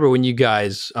 I remember when you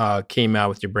guys came out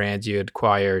with your brands, you had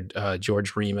acquired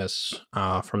George Remus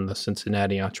from the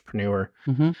Cincinnati Entrepreneur.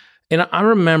 And I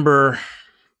remember,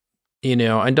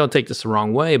 and don't take this the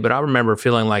wrong way, but I remember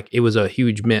feeling like it was a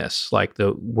huge miss. Like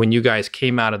when you guys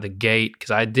came out of the gate,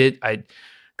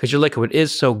 because your liquid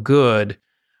is so good,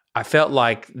 I felt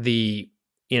like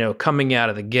coming out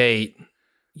of the gate,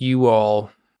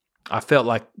 I felt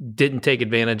like didn't take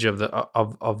advantage of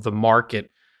the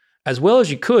market as well as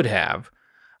you could have.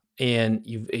 And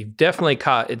you've definitely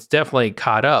it's definitely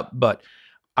caught up. But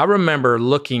I remember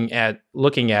looking at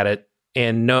it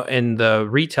and in the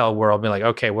retail world, being like,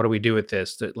 okay, what do we do with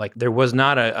this? Like there was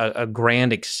not a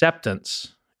grand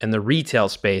acceptance in the retail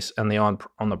space and the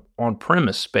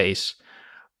on-premise space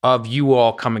of you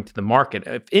all coming to the market.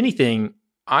 If anything,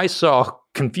 I saw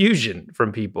confusion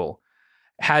from people.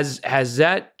 Has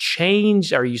that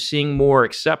changed? Are you seeing more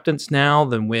acceptance now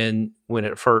than when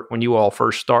you all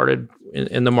first started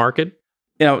in the market?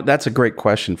 That's a great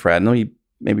question, Fred. Let me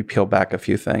maybe peel back a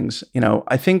few things.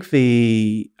 I think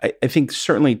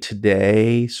certainly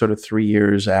today, sort of 3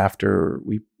 years after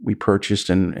we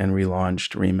purchased and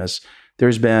relaunched Remus,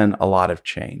 there's been a lot of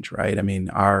change, right? I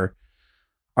mean, our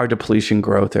depletion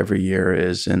growth every year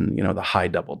is in, the high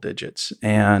double digits.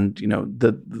 And,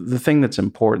 the thing that's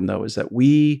important though, is that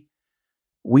we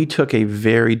took a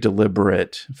very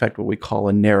deliberate, in fact, what we call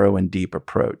a narrow and deep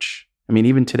approach. I mean,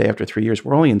 even today, after 3 years,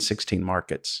 we're only in 16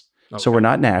 markets. Okay. So we're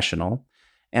not national.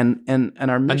 And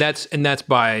our mission, and that's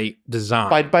by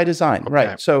design. By design, okay.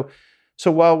 Right. So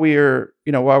while we're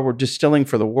distilling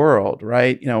for the world,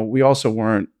 right, we also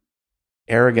weren't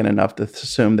arrogant enough to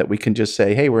assume that we can just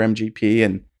say, hey, we're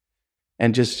MGP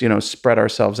and just, spread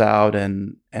ourselves out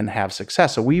and have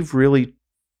success. So we've really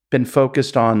been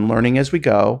focused on learning as we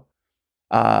go,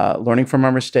 learning from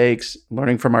our mistakes,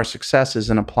 learning from our successes,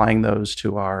 and applying those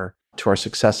to our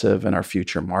successive and our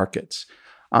future markets.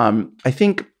 I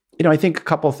think a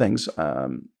couple of things.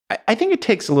 I think it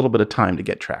takes a little bit of time to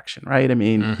get traction, right? I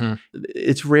mean,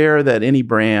 It's rare that any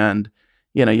brand,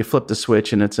 you flip the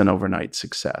switch and it's an overnight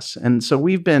success. And so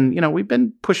we've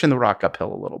been pushing the rock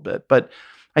uphill a little bit. But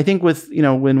I think with,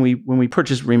 when we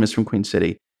purchased Remus from Queen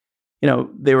City,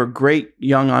 they were great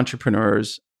young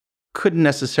entrepreneurs, couldn't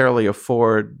necessarily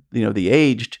afford, the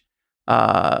aged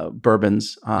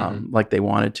bourbons like they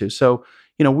wanted to. So,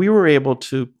 we were able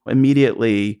to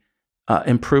immediately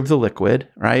improve the liquid,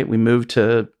 right? We moved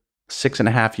to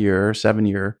 6.5-year,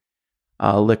 7-year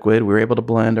liquid. We were able to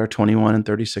blend our 21 and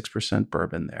 36%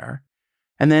 bourbon there.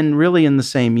 And then really in the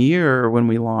same year when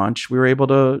we launched, we were able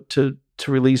to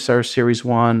release our Series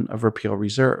 1 of Repeal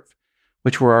Reserve,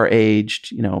 which were our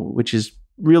aged, which is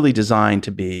really designed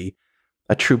to be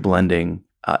a true blending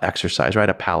exercise, right?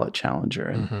 A palate challenger.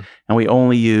 And we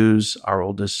only use our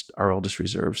oldest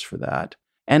reserves for that.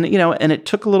 And, and it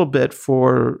took a little bit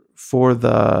for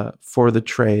the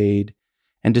trade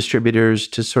and distributors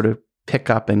to sort of pick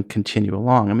up and continue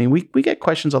along. I mean, we get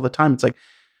questions all the time. It's like,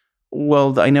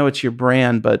 well, I know it's your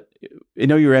brand, but I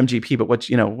know you're MGP, but what's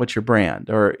your brand?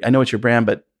 Or I know it's your brand,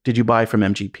 but did you buy from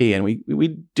MGP? And we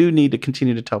do need to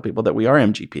continue to tell people that we are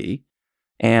MGP,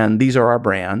 and these are our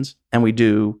brands, and we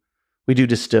do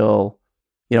distill,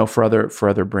 for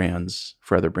other brands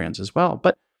as well.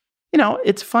 But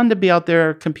it's fun to be out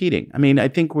there competing. I mean, I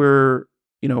think our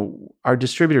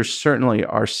distributors certainly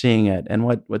are seeing it. And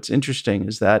what's interesting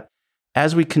is that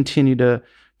as we continue to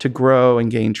grow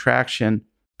and gain traction,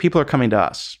 people are coming to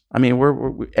us. I mean,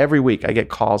 we're every week I get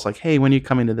calls like, "Hey, when are you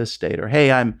coming to this state?" Or,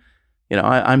 "Hey, I'm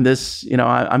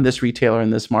this retailer in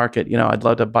this market. I'd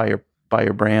love to buy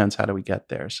your brands. How do we get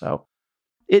there?" So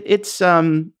it's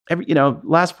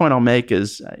last point I'll make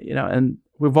is, and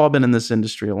we've all been in this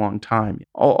industry a long time.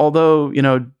 Although,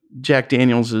 Jack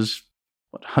Daniels is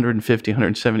 150,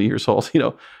 170 years old,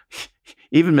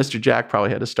 even Mr. Jack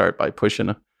probably had to start by pushing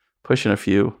a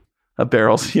few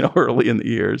barrels, early in the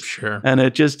years. Sure. And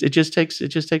it just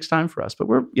takes time for us. But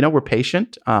we're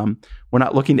patient. We're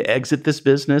not looking to exit this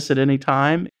business at any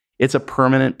time. It's a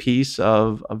permanent piece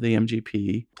of the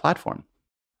MGP platform.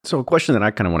 So a question that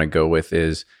I kind of want to go with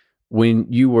is, when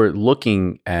you were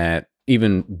looking at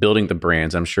even building the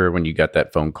brands, I'm sure when you got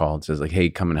that phone call, it says like, "Hey,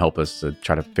 come and help us to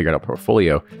try to figure out a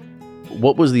portfolio."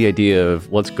 What was the idea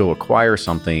of let's go acquire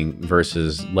something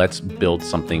versus let's build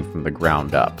something from the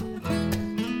ground up?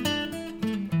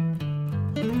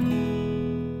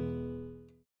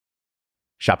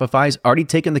 Shopify's already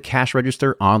taken the cash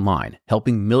register online,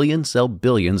 helping millions sell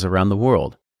billions around the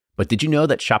world. But did you know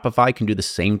that Shopify can do the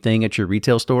same thing at your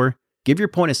retail store? Give your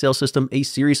point of sale system a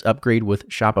serious upgrade with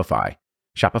Shopify.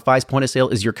 Shopify's point of sale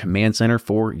is your command center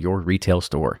for your retail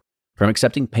store. From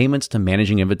accepting payments to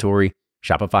managing inventory,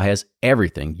 Shopify has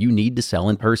everything you need to sell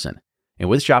in person. And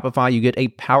with Shopify, you get a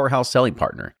powerhouse selling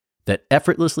partner that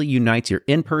effortlessly unites your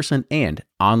in-person and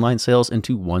online sales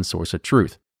into one source of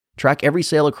truth. Track every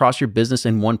sale across your business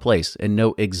in one place and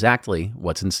know exactly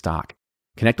what's in stock.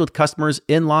 Connect with customers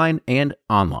in-line and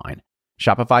online.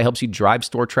 Shopify helps you drive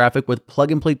store traffic with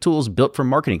plug-and-play tools built for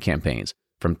marketing campaigns,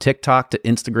 from TikTok to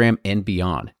Instagram and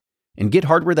beyond. And get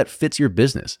hardware that fits your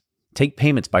business. Take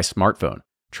payments by smartphone.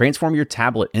 Transform your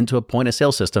tablet into a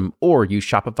point-of-sale system, or use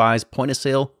Shopify's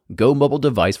point-of-sale Go mobile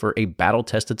device for a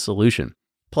battle-tested solution.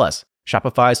 Plus,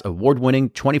 Shopify's award-winning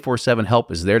 24/7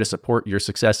 help is there to support your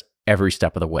success every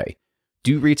step of the way.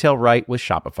 Do retail right with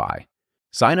Shopify.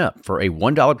 Sign up for a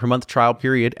 $1 per month trial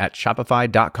period at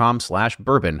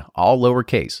shopify.com/bourbon, all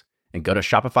lowercase, and go to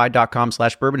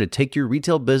shopify.com/bourbon to take your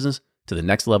retail business to the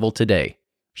next level today.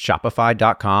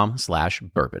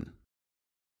 Shopify.com/bourbon.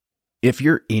 If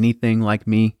you're anything like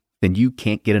me, then you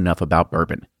can't get enough about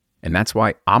bourbon. And that's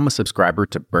why I'm a subscriber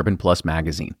to Bourbon Plus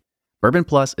magazine. Bourbon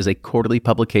Plus is a quarterly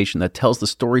publication that tells the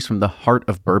stories from the heart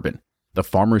of bourbon, the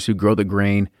farmers who grow the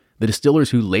grain, the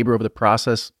distillers who labor over the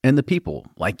process, and the people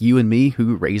like you and me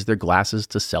who raise their glasses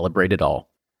to celebrate it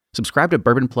all. Subscribe to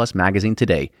Bourbon Plus magazine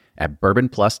today at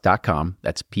bourbonplus.com,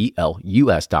 that's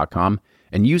PLUS.com,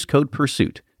 and use code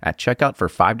PURSUIT at checkout for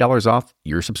 $5 off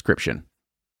your subscription.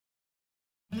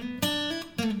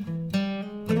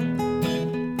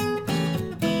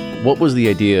 What was the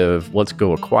idea of let's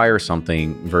go acquire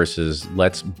something versus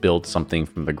let's build something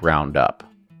from the ground up?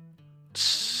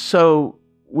 So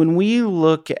when we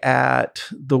look at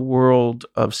the world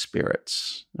of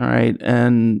spirits, all right,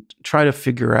 and try to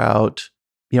figure out,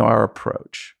 our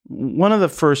approach, one of the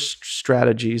first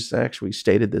strategies, I actually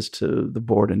stated this to the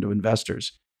board and to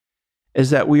investors, is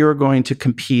that we are going to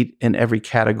compete in every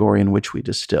category in which we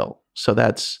distill. So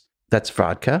that's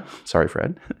vodka. Sorry,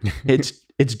 Fred. It's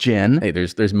gin. Hey,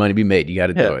 there's money to be made. You got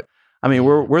to do it. I mean,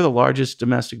 we're the largest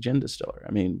domestic gin distiller.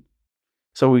 I mean,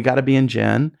 so we got to be in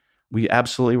gin. We're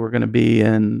going to be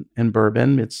in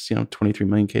bourbon. It's 23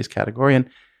 million case category, and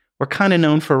we're kind of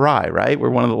known for rye, right? We're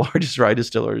one of the largest rye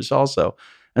distillers also,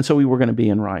 and so we were going to be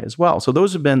in rye as well. So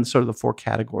those have been sort of the four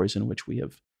categories in which we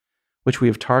have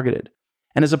targeted.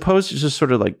 And as opposed to just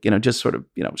sort of like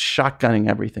shotgunning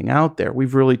everything out there,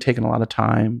 we've really taken a lot of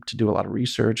time to do a lot of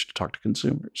research, to talk to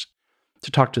consumers,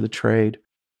 to talk to the trade.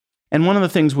 And one of the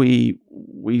things we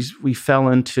fell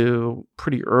into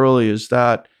pretty early is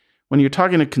that when you're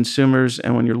talking to consumers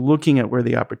and when you're looking at where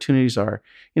the opportunities are,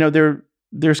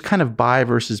 there's kind of buy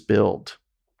versus build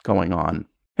going on.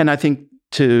 And I think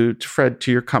to Fred,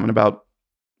 to your comment about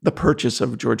the purchase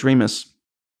of George Remus,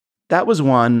 that was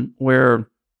one where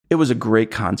it was a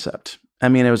great concept. I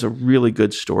mean, it was a really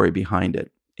good story behind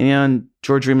it. And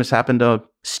George Remus happened to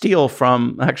steal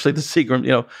from actually the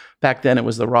Seagram, back then it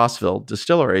was the Rossville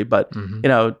distillery, but,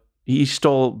 he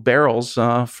stole barrels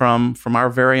from our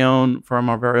very own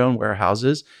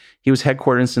warehouses. He was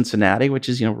headquartered in Cincinnati, which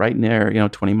is right near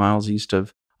 20 miles east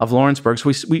of Lawrenceburg.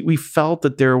 So we felt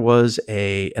that there was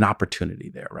an opportunity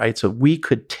there, right? So we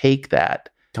could take that.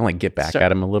 Kind of like get back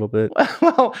at him a little bit.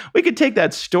 Well, we could take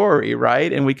that story,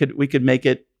 right, and we could make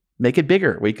it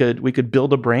bigger. We could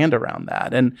build a brand around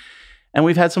that, and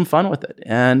we've had some fun with it.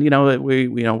 And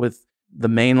with the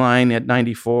mainline at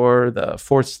 94, the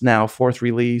fourth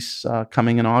release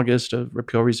coming in August of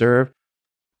Repeal Reserve,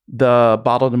 the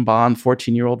bottled and bond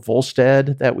 14-year-old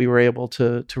Volstead that we were able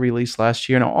to release last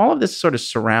year. Now, all of this sort of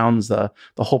surrounds the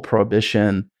whole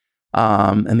Prohibition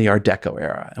and the Art Deco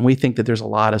era, and we think that there's a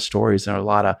lot of stories and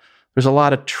there's a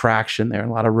lot of traction there, and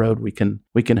a lot of road we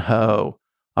can hoe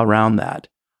around that.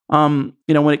 When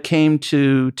it came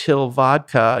to Till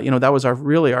vodka, that was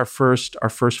our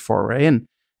first foray, and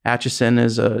Atchison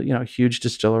is a huge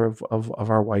distiller of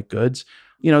our white goods.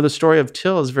 The story of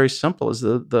Till is very simple. Is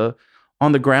the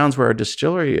on the grounds where our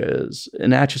distillery is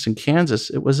in Atchison, Kansas,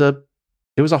 it was a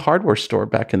hardware store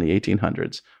back in the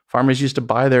 1800s. Farmers used to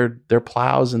buy their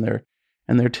plows and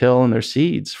their till and their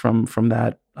seeds from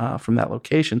that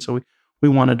location. So we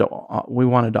wanted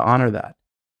to honor that.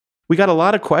 We got a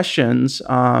lot of questions,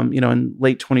 in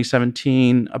late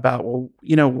 2017 about,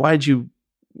 why'd you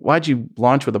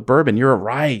launch with a bourbon? You're a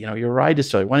rye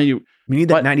distillery. Why don't you? We need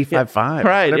that 95.5.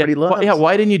 Right. Everybody loves. Yeah.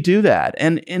 Why didn't you do that?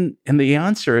 And the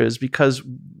answer is because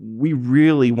we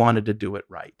really wanted to do it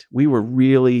right. We were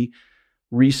really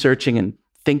researching and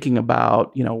thinking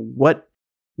about,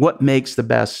 what makes the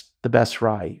best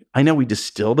rye. I know we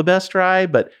distill the best rye,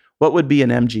 but what would be an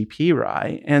MGP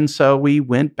rye? And so we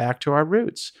went back to our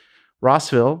roots.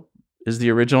 Rossville is the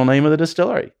original name of the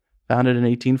distillery, founded in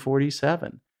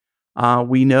 1847.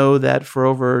 We know that for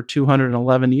over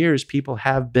 211 years, people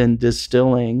have been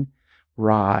distilling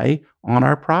rye on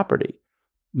our property,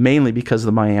 mainly because of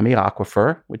the Miami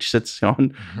Aquifer, which sits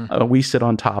on, we sit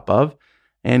on top of.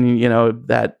 And,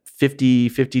 that 50,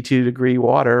 52 degree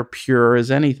water, pure as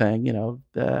anything,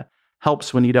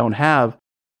 helps when you don't have,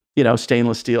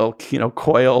 stainless steel,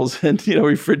 coils and,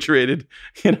 refrigerated,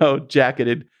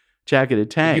 jacketed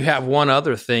tank. You have one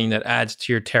other thing that adds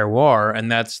to your terroir,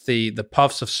 and that's the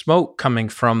puffs of smoke coming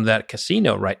from that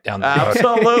casino right down the road.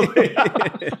 Absolutely.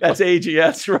 That's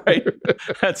AGS, right?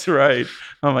 That's right.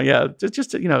 Oh my God.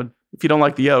 Just if you don't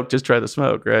like the oak, just try the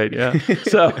smoke, right? Yeah.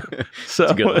 So that's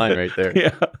a good line right there.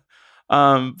 Yeah.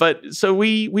 But so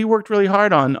we worked really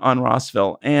hard on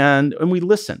Rossville, and we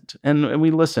listened, and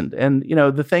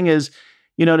the thing is,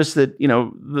 you notice that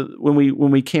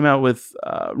when we came out with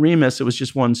Remus, it was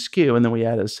just one SKU, and then we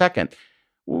added a second.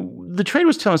 The trade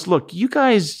was telling us, look, you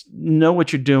guys know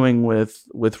what you're doing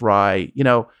with rye.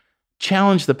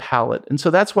 Challenge the palate, and so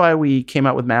that's why we came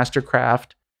out with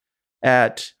Mastercraft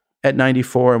at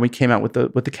 94, and we came out with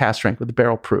the cask strength, with the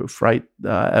barrel proof, right?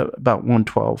 About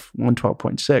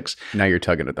 112.6. Now you're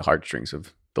tugging at the heartstrings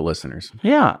of the listeners.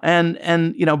 Yeah, and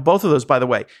both of those, by the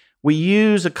way. We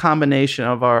use a combination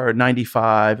of our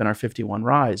 95 and our 51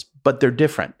 ryes, but they're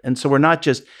different. And so we're not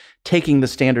just taking the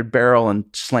standard barrel and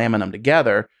slamming them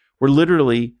together. We're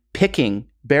literally picking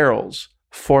barrels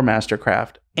for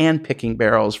Mastercraft and picking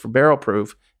barrels for barrel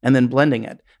proof and then blending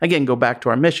it. Again, go back to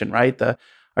our mission, right?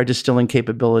 Our distilling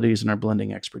capabilities and our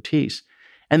blending expertise.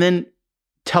 And then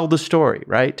tell the story,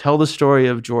 right? Tell the story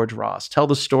of George Ross. Tell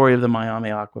the story of the Miami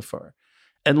Aquifer.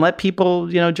 And let people,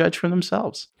 judge for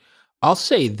themselves. I'll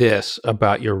say this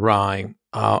about your rye.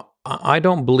 I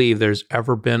don't believe there's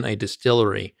ever been a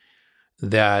distillery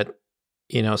that,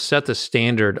 set the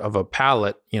standard of a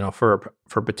palate, for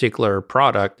a particular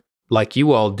product like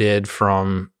you all did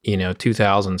from,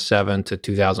 2007 to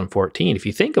 2014. If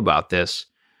you think about this,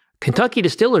 Kentucky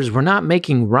distillers were not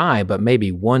making rye, but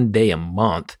maybe one day a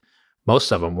month.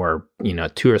 Most of them were,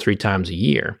 2 or 3 times a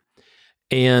year.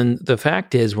 And the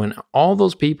fact is, when all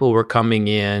those people were coming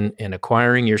in and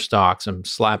acquiring your stocks and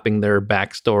slapping their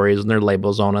backstories and their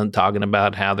labels on it and talking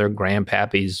about how their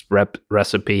grandpappy's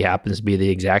recipe happens to be the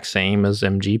exact same as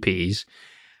MGP's.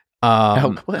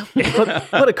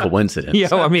 What a coincidence. Yeah,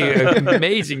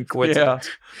 amazing coincidence.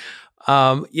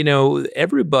 Yeah.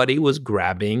 Everybody was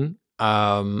grabbing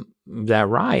that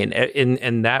rye,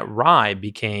 and that rye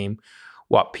became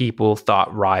what people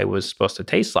thought rye was supposed to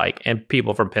taste like. And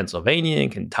people from Pennsylvania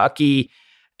and Kentucky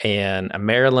and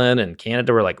Maryland and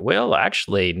Canada were like, well,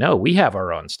 actually, no, we have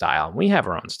our own style. And we have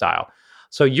our own style.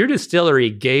 So your distillery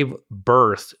gave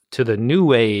birth to the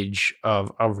new age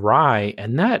of rye.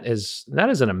 And that is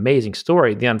an amazing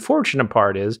story. The unfortunate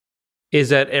part is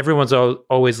that everyone's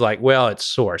always like, well, it's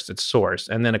sourced.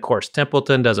 And then, of course,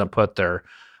 Templeton doesn't put their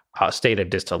state of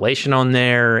distillation on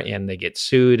there, and they get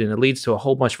sued, and it leads to a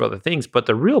whole bunch of other things. But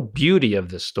the real beauty of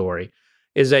this story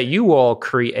is that you all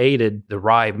created the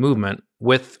rye movement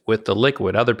with the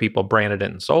liquid. Other people branded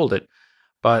it and sold it.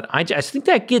 But I think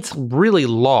that gets really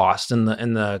lost in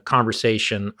the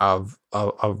conversation of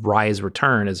rye's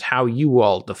return, is how you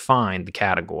all define the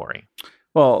category.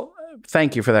 Well,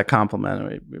 thank you for that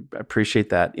compliment. I appreciate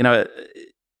that.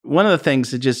 One of the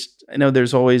things that I know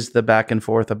there's always the back and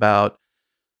forth about,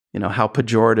 how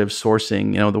pejorative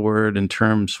sourcing, the word and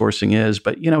term sourcing is.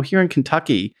 But, here in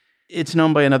Kentucky, it's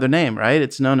known by another name, right?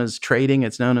 It's known as trading.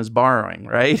 It's known as borrowing,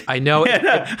 right? I know.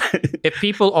 If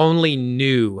people only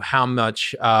knew how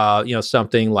much,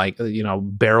 something like,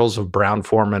 barrels of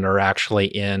Brown-Forman are actually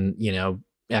in,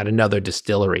 at another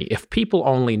distillery. If people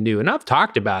only knew, and I've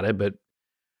talked about it,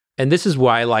 and this is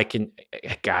why,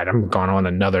 God, I'm going on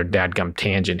another dadgum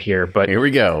tangent here, but here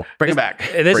we go. Bring it back.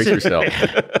 Brace yourself.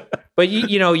 But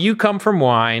you come from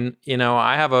wine.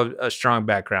 I have a strong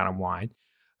background in wine.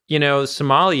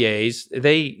 Sommeliers,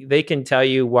 they can tell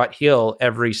you what hill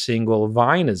every single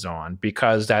vine is on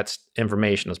because that's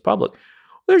information is public.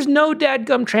 There's no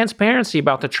dadgum transparency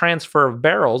about the transfer of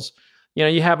barrels.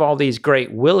 You have all these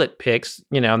great Willet picks,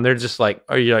 and they're just like,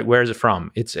 where is it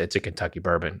from? It's a Kentucky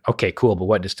bourbon. Okay, cool, but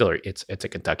what distillery? It's a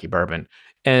Kentucky bourbon.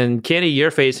 And Kenny,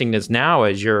 you're facing this now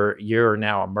as you're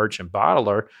now a merchant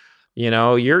bottler.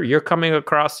 You're coming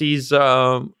across these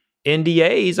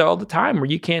NDAs all the time where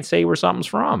you can't say where something's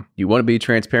from. You want to be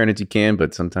transparent as you can,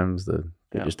 but sometimes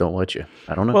they just don't let you.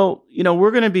 I don't know. Well,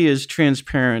 we're going to be as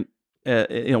transparent.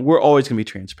 We're always going to be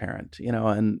transparent.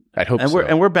 And I'd hope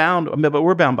so. We're bound, but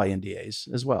we're bound by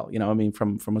NDAs as well.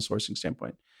 From a sourcing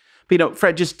standpoint. But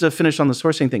Fred, just to finish on the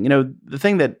sourcing thing. The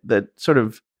thing that sort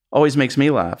of always makes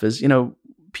me laugh is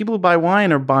people who buy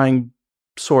wine are buying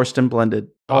sourced and blended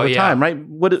all the time, right?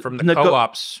 From the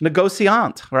co-ops.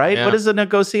 Negociant, right? Yeah. What is a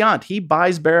negociant? He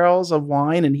buys barrels of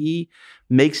wine and he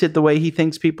makes it the way he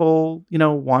thinks people,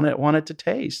 want it to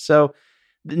taste. So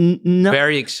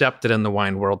very accepted in the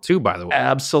wine world too, by the way.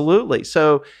 Absolutely.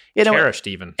 So, cherished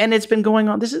even. And it's been going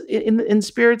on. This is in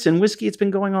spirits and whiskey, it's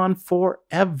been going on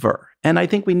forever. And I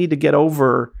think we need to get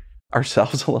over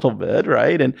ourselves a little bit,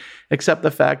 right? And accept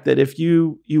the fact that if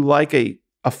you like a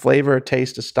flavor, a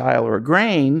taste, a style, or a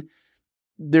grain,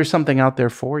 there's something out there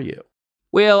for you.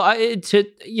 Well, I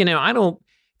don't.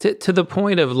 To the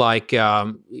point of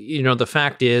the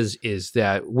fact is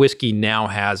that whiskey now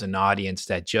has an audience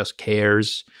that just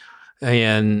cares.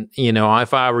 And,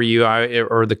 if I were you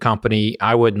or the company,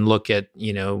 I wouldn't look at,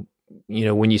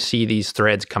 when you see these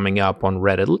threads coming up on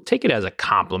Reddit, take it as a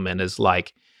compliment, as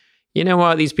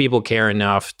these people care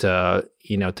enough to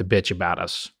bitch about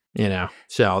us,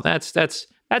 So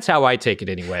that's how I take it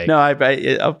anyway.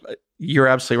 No, you're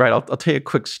absolutely right. I'll tell you a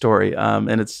quick story,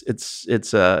 and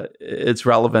it's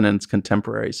relevant and it's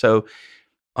contemporary. So,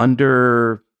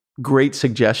 under great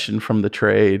suggestion from the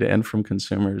trade and from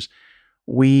consumers,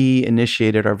 we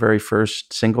initiated our very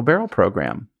first single barrel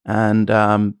program,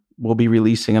 and we'll be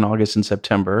releasing in August and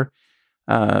September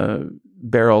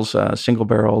single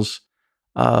barrels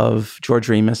of George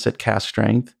Remus at cask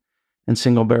strength, and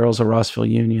single barrels of Rossville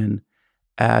Union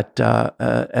at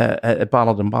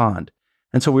bottled and bond.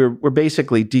 And so we're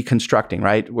basically deconstructing,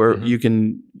 right? Where you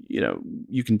can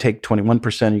take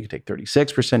 21%, you can take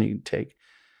 36%, you can take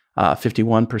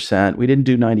 51%. We didn't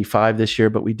do 95 this year,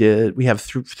 but we did. We have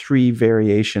three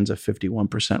variations of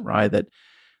 51% rye that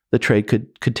the trade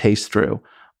could taste through.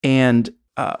 And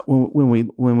when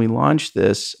we launched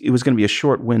this, it was going to be a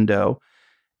short window.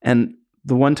 And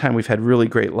the one time we've had really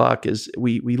great luck is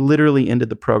we literally ended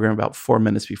the program about 4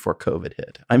 minutes before COVID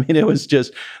hit. I mean, it was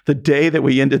just the day that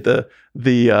we ended the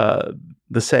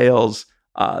sales.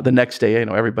 The next day,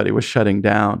 everybody was shutting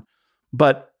down.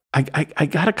 But I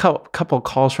got a couple of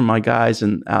calls from my guys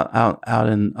and out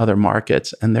in other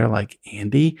markets, and they're like,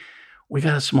 "Andy, we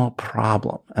got a small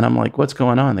problem." And I'm like, "What's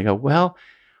going on?" They go, "Well,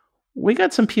 we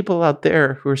got some people out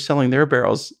there who are selling their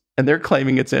barrels, and they're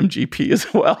claiming it's MGP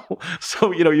as well."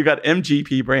 So, you got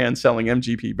MGP brands selling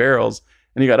MGP barrels,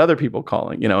 and you got other people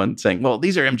calling, and saying, "Well,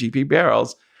 these are MGP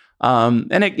barrels." And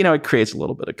it creates a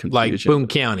little bit of confusion. Like Boone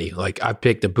County. Like I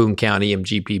picked a Boone County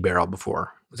MGP barrel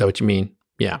before. Is that what you mean?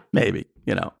 Yeah. Maybe,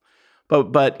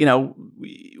 But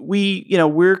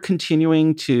we're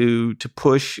continuing to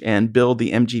push and build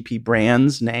the MGP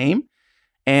brand's name.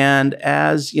 And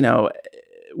as,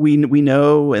 we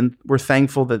know and we're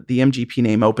thankful that the MGP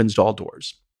name opens all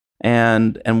doors,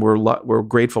 and we're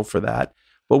grateful for that.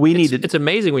 But it's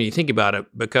amazing when you think about it,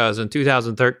 because in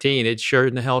 2013 it sure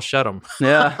in the hell shut them.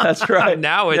 Yeah, that's right.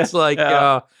 Now it's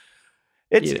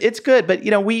It's good, but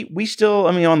we still,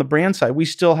 I mean, on the brand side, we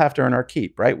still have to earn our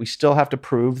keep, right? We still have to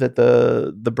prove that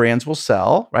the brands will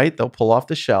sell, right? They'll pull off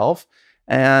the shelf,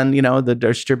 and the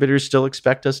distributors still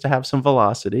expect us to have some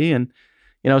velocity, and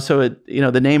so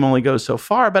the name only goes so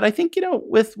far. But I think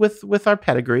with our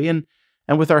pedigree and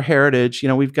with our heritage,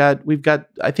 we've got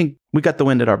I think we got the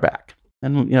wind at our back,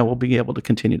 and we'll be able to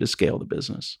continue to scale the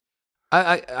business.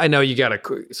 I know you got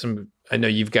I know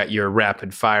you've got your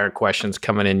rapid fire questions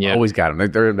coming in yet. Always got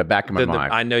them. They're in the back of my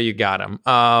mind. I know you got them.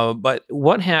 But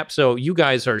what happened? So you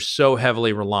guys are so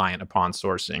heavily reliant upon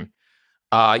sourcing.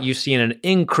 You've seen an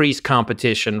increased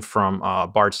competition from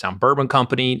Bardstown Bourbon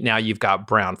Company. Now you've got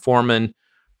Brown-Forman,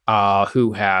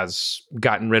 who has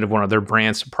gotten rid of one of their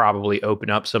brands to probably open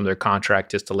up some of their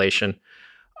contract distillation.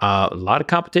 A lot of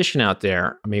competition out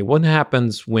there. I mean, what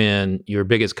happens when your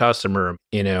biggest customer,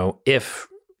 if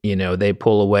they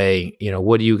pull away,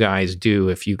 what do you guys do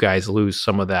if you guys lose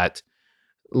some of those,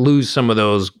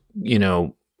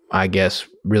 I guess,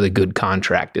 really good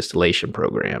contract distillation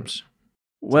programs?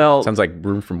 Well, sounds like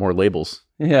room for more labels.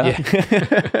 Yeah.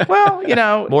 Well,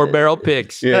 more barrel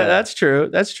picks. Yeah, that's true.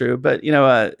 That's true. But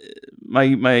my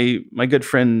good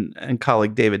friend and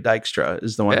colleague David Dykstra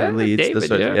is the one who leads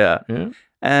this. Yeah.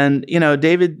 And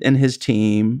David and his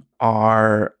team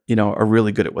are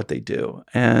really good at what they do,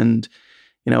 and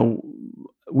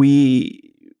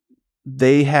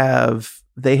they have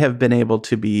been able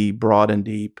to be broad and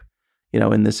deep,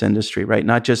 in this industry, right?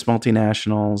 Not just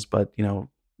multinationals, but a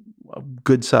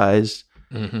good size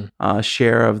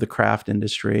share of the craft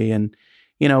industry, and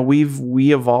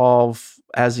we evolve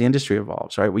as the industry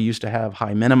evolves, right? We used to have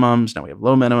high minimums, now we have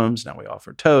low minimums, now we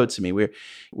offer totes. I mean,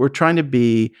 we're trying to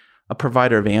be a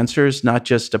provider of answers, not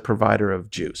just a provider of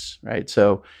juice, right?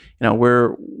 So,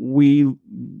 we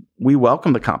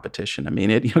welcome the competition. I mean,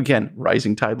 again,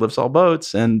 rising tide lifts all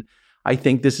boats, and I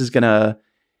think this is going to,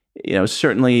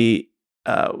 certainly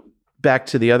back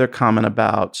to the other comment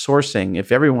about sourcing.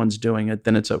 If everyone's doing it,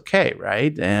 then it's okay,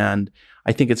 right? And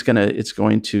I think it's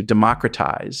going to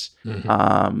democratize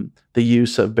the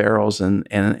use of barrels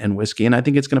and whiskey, and I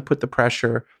think it's going to put the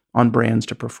pressure on brands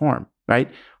to perform,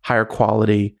 right? Higher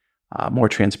quality. More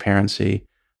transparency,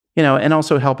 and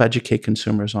also help educate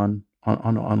consumers on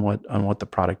what the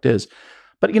product is.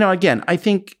 But again, I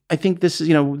think this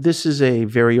is a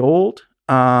very old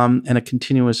and a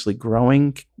continuously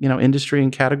growing industry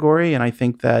and category, and I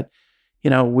think that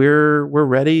we're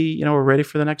ready. We're ready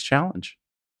for the next challenge.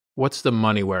 What's the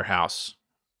money warehouse?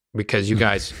 Because you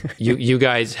guys you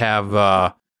guys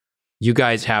have. You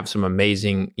guys have some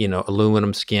amazing,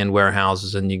 aluminum skin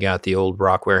warehouses, and you got the old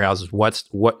rock warehouses.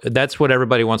 That's what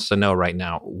everybody wants to know right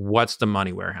now. What's the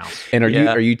money warehouse? And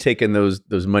are you taking those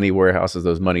money warehouses,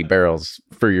 those money barrels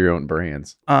for your own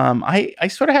brands? I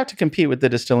sort of have to compete with the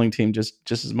distilling team just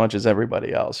as much as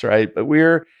everybody else, right? But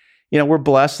we're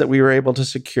blessed that we were able to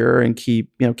secure and keep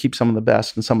some of the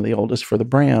best and some of the oldest for the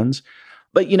brands.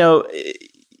 But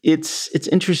it's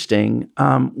interesting.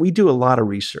 We do a lot of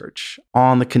research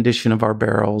on the condition of our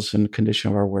barrels and condition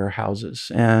of our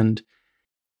warehouses. And,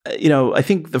 I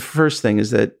think the first thing is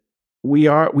that we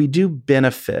do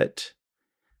benefit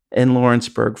in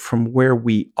Lawrenceburg from where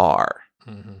we are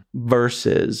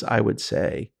versus, I would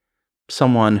say,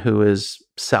 someone who is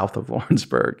south of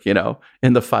Lawrenceburg,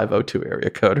 in the 502 area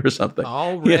code or something.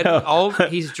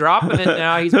 He's dropping it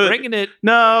now. He's bringing it.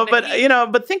 No,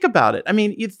 but think about it. I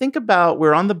mean, you think about,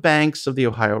 we're on the banks of the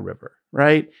Ohio River,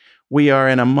 right? We are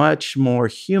in a much more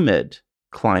humid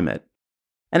climate.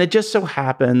 And it just so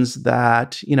happens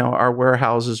that, our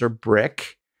warehouses are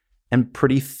brick and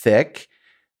pretty thick,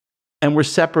 and we're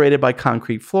separated by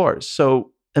concrete floors.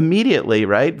 So immediately,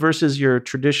 right, versus your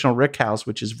traditional rick house,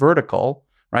 which is vertical,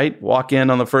 right? Walk in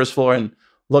on the first floor and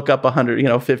look up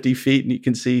 50 feet, and you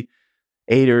can see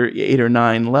eight or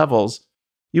nine levels.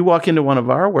 You walk into one of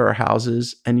our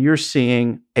warehouses, and you're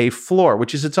seeing a floor,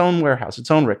 which is its own warehouse,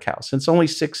 its own rick house. And it's only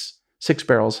six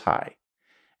barrels high,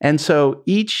 and so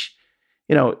each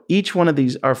one of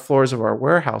these, our floors of our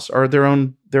warehouse, are their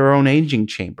own aging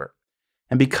chamber.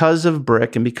 And because of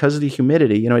brick and because of the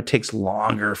humidity, it takes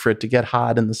longer for it to get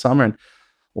hot in the summer and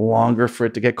longer for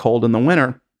it to get cold in the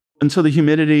winter. And so the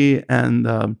humidity and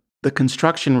the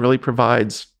construction really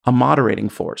provides a moderating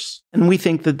force. And we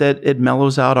think that it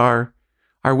mellows out our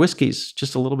whiskeys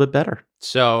just a little bit better.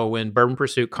 So when Bourbon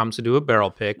Pursuit comes to do a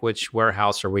barrel pick, which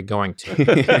warehouse are we going to?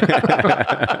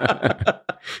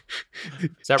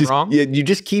 Is that wrong? Yeah, you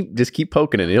just keep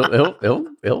poking it. He'll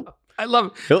I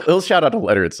love it. He'll shout out a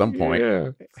letter at some point.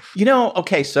 Yeah.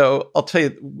 Okay, so I'll tell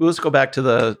you, let's go back to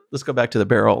the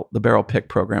barrel pick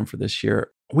program for this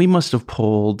year. We must have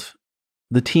pulled,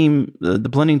 the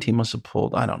blending team must have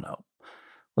pulled, I don't know,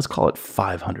 let's call it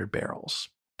 500 barrels.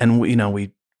 And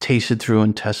we tasted through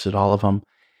and tested all of them.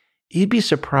 You'd be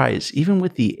surprised, even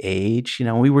with the age,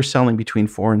 we were selling between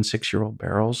 4 and 6 year old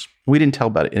barrels. We didn't tell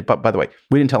about it. But by the way,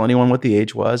 we didn't tell anyone what the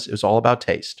age was. It was all about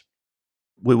taste.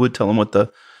 We would tell them what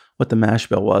the mash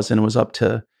bill was, and it was up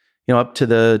to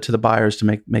the buyers to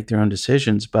make their own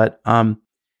decisions. But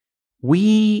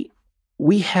we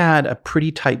had a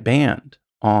pretty tight band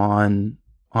on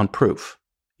proof.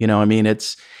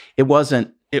 It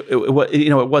wasn't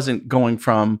going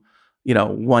from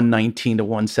 119 to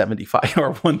 175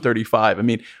 or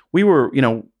 135. We were,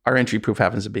 our entry proof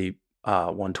happens to be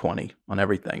 120 on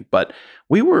everything, but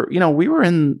we were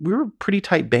pretty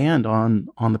tight band on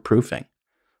the proofing.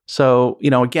 So,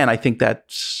 again, I think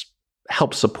that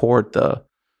helps support the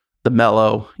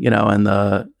mellow, and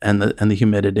the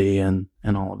humidity and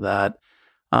all of that,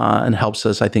 and helps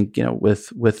us, I think,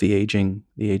 with the aging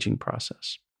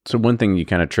process. So one thing you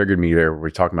kind of triggered me there, we're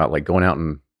talking about like going out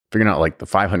and figuring out like the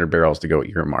 500 barrels to go at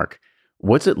your mark.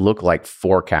 What's it look like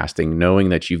forecasting, knowing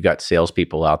that you've got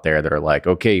salespeople out there that are like,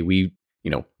 okay, we've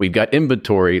got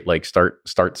inventory, like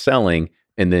start selling,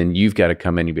 and then you've got to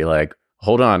come in and be like,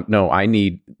 hold on, no, I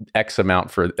need X amount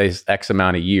for this X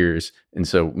amount of years, and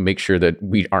so make sure that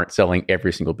we aren't selling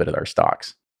every single bit of our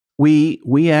stocks.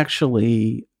 We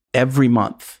actually every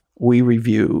month we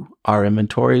review our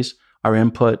inventories, our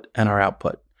input, and our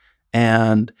output.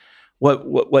 And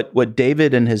what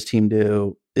David and his team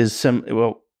do is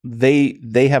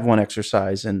they have one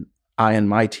exercise, and I and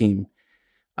my team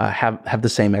have the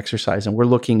same exercise, and we're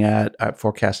looking at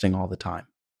forecasting all the time.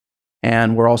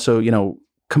 And we're also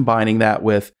combining that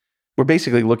with, we're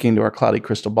basically looking to our cloudy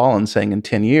crystal ball and saying in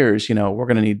 10 years, we're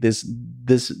going to need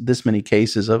this many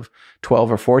cases of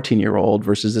 12 or 14 year old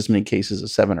versus this many cases of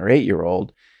 7 or 8 year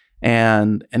old.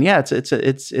 And yeah,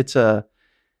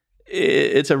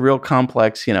 it's a real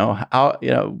complex,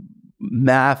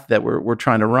 math that we're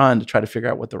trying to run to try to figure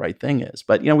out what the right thing is.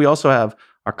 But, we also have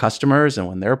our customers, and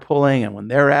when they're pulling and when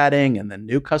they're adding, and then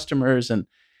new customers, and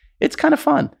it's kind of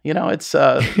fun. It's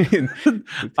sounds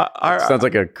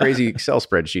like a crazy Excel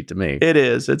spreadsheet to me. It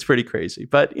is. It's pretty crazy,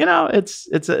 but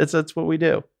it's what we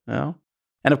do. And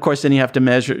of course, then you have to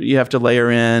measure. You have to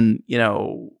layer in.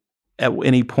 At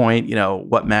any point,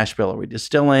 what mash bill are we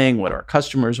distilling? What our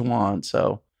customers want.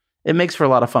 So it makes for a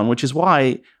lot of fun, which is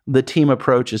why the team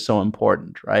approach is so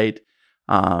important, right?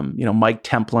 Mike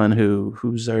Templin,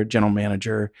 who's our general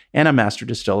manager and a master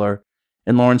distiller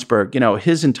in Lawrenceburg,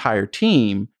 his entire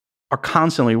team are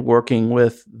constantly working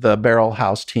with the Barrel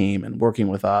House team and working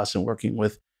with us and working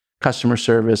with customer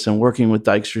service and working with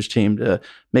Dykstra's team to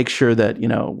make sure that,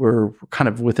 we're kind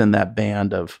of within that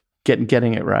band of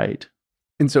getting it right.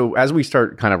 And so as we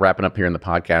start kind of wrapping up here in the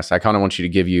podcast, I kind of want you to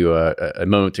give you a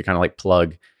moment to kind of like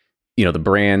plug, the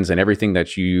brands and everything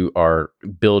that you are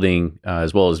building,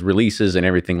 as well as releases and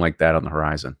everything like that on the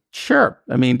horizon. Sure.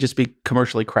 Just be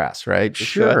commercially crass, right?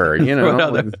 Just sure. Here's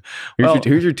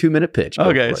your 2-minute pitch.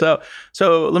 Okay. So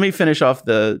let me finish off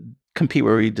the Compete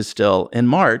Where We Distill. In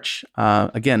March,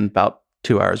 again, about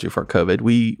 2 hours before COVID,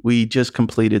 we just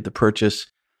completed the purchase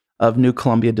of New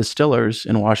Columbia Distillers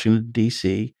in Washington,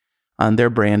 D.C.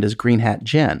 Their brand is Green Hat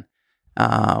Gin.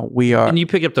 And you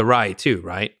pick up the rye too,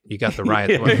 right? You got the rye.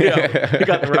 You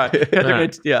got the rye.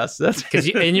 Yes, that's because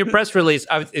in your press release,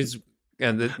 you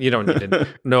don't need to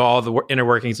know all the inner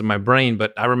workings of my brain,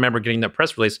 but I remember getting that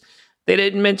press release. They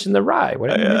didn't mention the rye. Why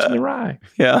didn't you mention the rye?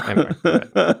 Yeah. Anyway,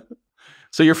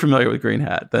 so you're familiar with Green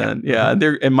Hat, then? Yeah.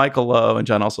 And Michael Lowe and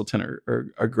John Usselton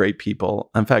are great people.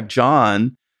 In fact,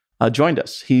 John joined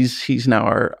us. He's now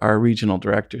our regional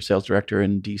director, sales director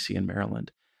in DC and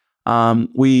Maryland.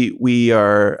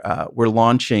 We're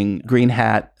launching Green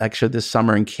Hat actually this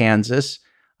summer in Kansas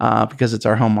because it's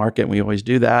our home market, and we always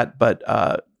do that. But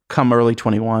come early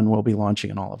 21, we'll be launching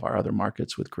in all of our other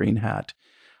markets with Green Hat.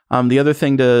 The other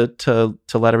thing to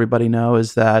let everybody know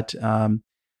is that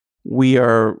we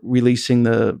are releasing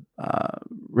the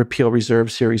Repeal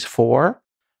Reserve Series 4.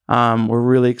 We're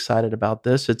really excited about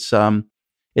this. It's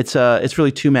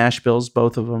really 2 mash bills.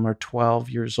 Both of them are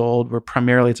 12 years old.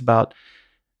 It's about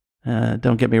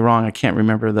don't get me wrong, I can't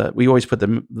remember we always put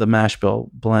the mash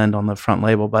bill blend on the front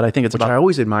label, but I think it's Which I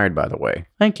always admired, by the way.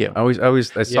 Thank you. I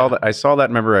saw that.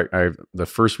 Remember, the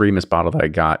first Remus bottle that I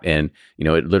got, and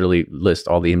it literally lists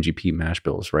all the MGP mash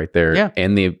bills right there. Yeah.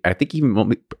 And I think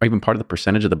even part of the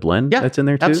percentage of the blend that's in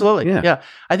there too. Absolutely. Yeah.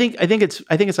 I think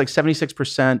it's like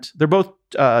 76%. They're both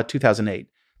 2008.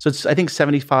 So it's, I think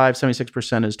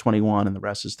 76% is 21 and the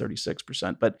rest is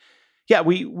 36%. But yeah,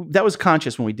 that was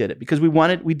conscious when we did it because we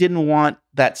didn't want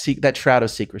that shroud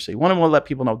of secrecy. We wanted to let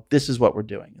people know this is what we're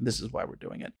doing and this is why we're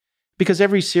doing it. Because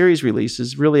every series release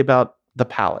is really about the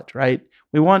palate, right?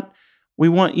 We want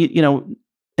in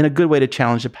a good way to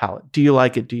challenge the palate. Do you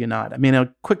like it? Do you not? I mean,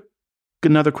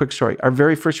 another quick story. Our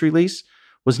very first release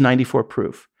was 94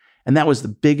 proof. And that was the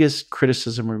biggest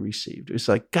criticism we received. It was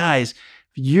like, guys, if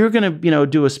you're going to,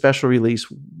 do a special release,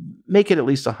 make it at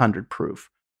least 100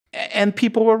 proof. And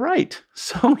people were right.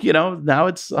 So, now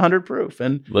it's 100 proof.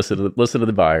 And listen to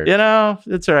the buyers.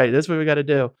 That's all right. That's what we got to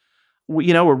do.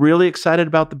 We're really excited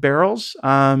about the barrels.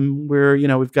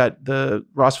 We've got the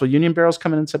Rossville Union barrels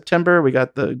coming in September. We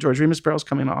got the George Remus barrels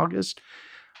coming in August.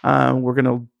 We're going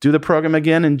to do the program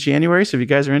again in January. So if you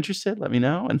guys are interested, let me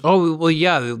know. And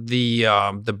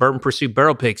the Bourbon Pursuit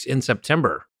barrel picks in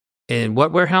September. In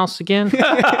what warehouse again?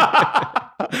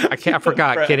 I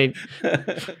forgot. Kidding.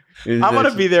 I'm going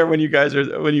to be there when you guys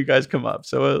come up.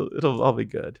 So it'll all be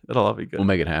good. We'll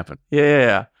make it happen.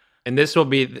 Yeah. And this will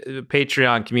be the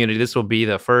Patreon community. This will be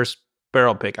the first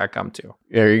barrel pick I come to.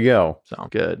 There you go. So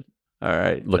good. All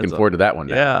right. Looking forward to that one.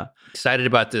 Yeah. Excited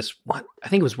about this. What? I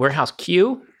think it was Warehouse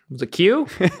Q. Was it Q?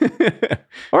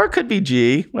 Or it could be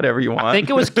G, whatever you want. I think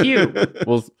it was Q.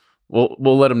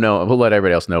 We'll let him know. We'll let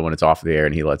everybody else know when it's off the air,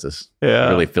 and he lets us.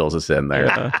 Really fills us in there.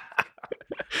 Yeah.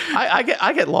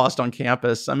 I get lost on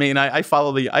campus. I mean, I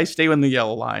stay in the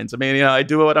yellow lines. I mean, I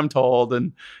do what I'm told,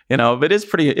 and but it's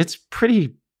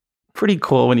pretty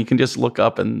cool when you can just look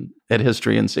up at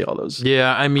history and see all those.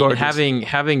 Yeah, I mean, gorgeous.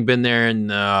 having been there and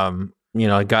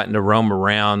gotten to roam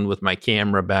around with my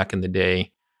camera back in the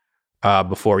day,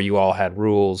 before you all had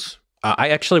rules. I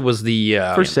actually was the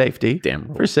for safety. Damn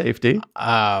rules. For safety.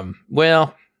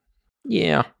 Well,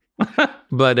 yeah,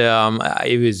 but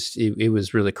it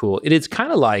was really cool. It is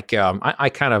kind of like I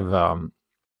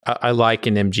like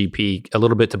an MGP a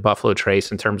little bit to Buffalo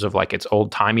Trace in terms of like its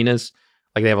old timiness.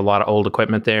 Like they have a lot of old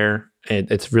equipment there.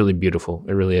 It's really beautiful.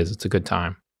 It really is. It's a good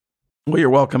time. Well, you're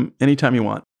welcome anytime you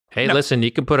want. Hey, listen,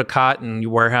 you can put a cot in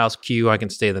your Warehouse Q. I can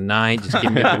stay the night. Just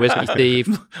give me the whiskey thief.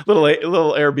 little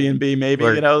Airbnb, maybe.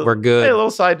 We're good. Hey, a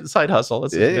little side hustle.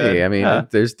 That's good. I mean,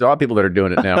 there's a lot of people that are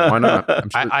doing it now. Why not? I'm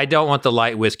sure. I don't want the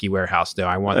light whiskey warehouse, though.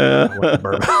 I want the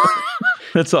bourbon.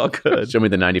 That's all good. Show me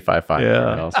the 95.5.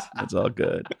 Yeah, that's all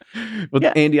good. Well,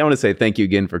 yeah. Andy, I want to say thank you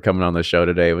again for coming on the show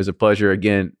today. It was a pleasure,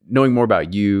 again, knowing more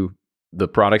about you, the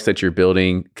products that you're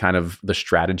building, kind of the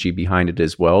strategy behind it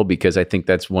as well, because I think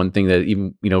that's one thing that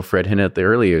even, Fred hinted at the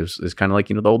earlier is kind of like,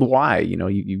 the old why,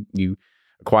 you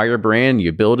acquire a brand,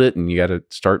 you build it, and you got to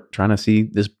start trying to see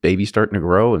this baby starting to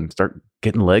grow and start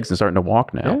getting legs and starting to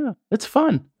walk now. Yeah, it's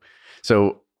fun.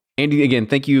 So Andy, again,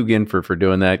 thank you again for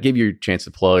doing that. Give you a chance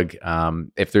to plug.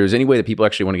 If there's any way that people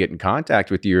actually want to get in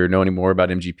contact with you or know any more about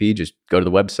MGP, just go to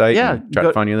the website. Yeah, and try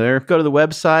to find you there. Go to the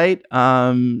website.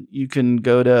 You can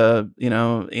go to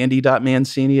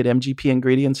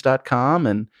andy.mancini@mgpingredients.com,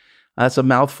 and that's a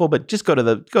mouthful, but just go to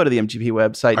the MGP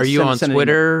website. Are you on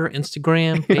Twitter,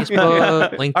 Instagram,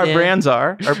 Facebook, LinkedIn? Our brands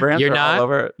are You're not? all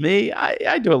over. Me,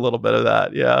 I do a little bit of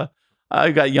that. Yeah.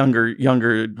 I got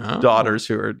younger daughters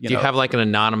who are. Do you have like an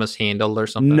anonymous handle or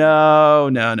something?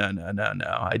 No.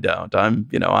 I don't.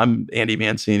 I'm Andy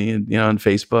Mancini, on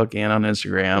Facebook and on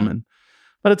Instagram,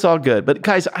 but it's all good. But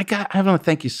guys, I want to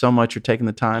thank you so much for taking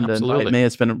the time to invite me.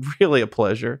 It's been really a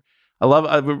pleasure.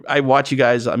 I watch you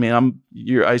guys. I mean,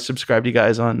 I subscribe to you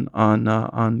guys on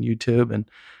YouTube, and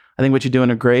I think what you're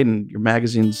doing are great, and your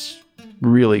magazine's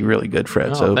really, really good,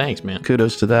 Fred. So thanks, man.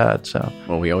 Kudos to that. So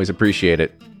we always appreciate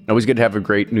it. Always good to have a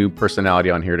great new personality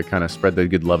on here to kind of spread the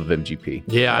good love of MGP.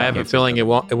 Yeah, I have a feeling it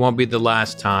won't be the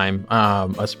last time,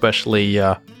 especially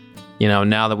now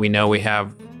that we know we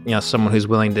have someone who's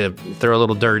willing to throw a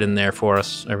little dirt in there for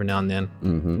us every now and then.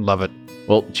 Mm-hmm. Love it.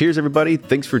 Well, cheers everybody.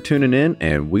 Thanks for tuning in,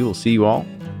 and we will see you all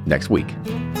next week.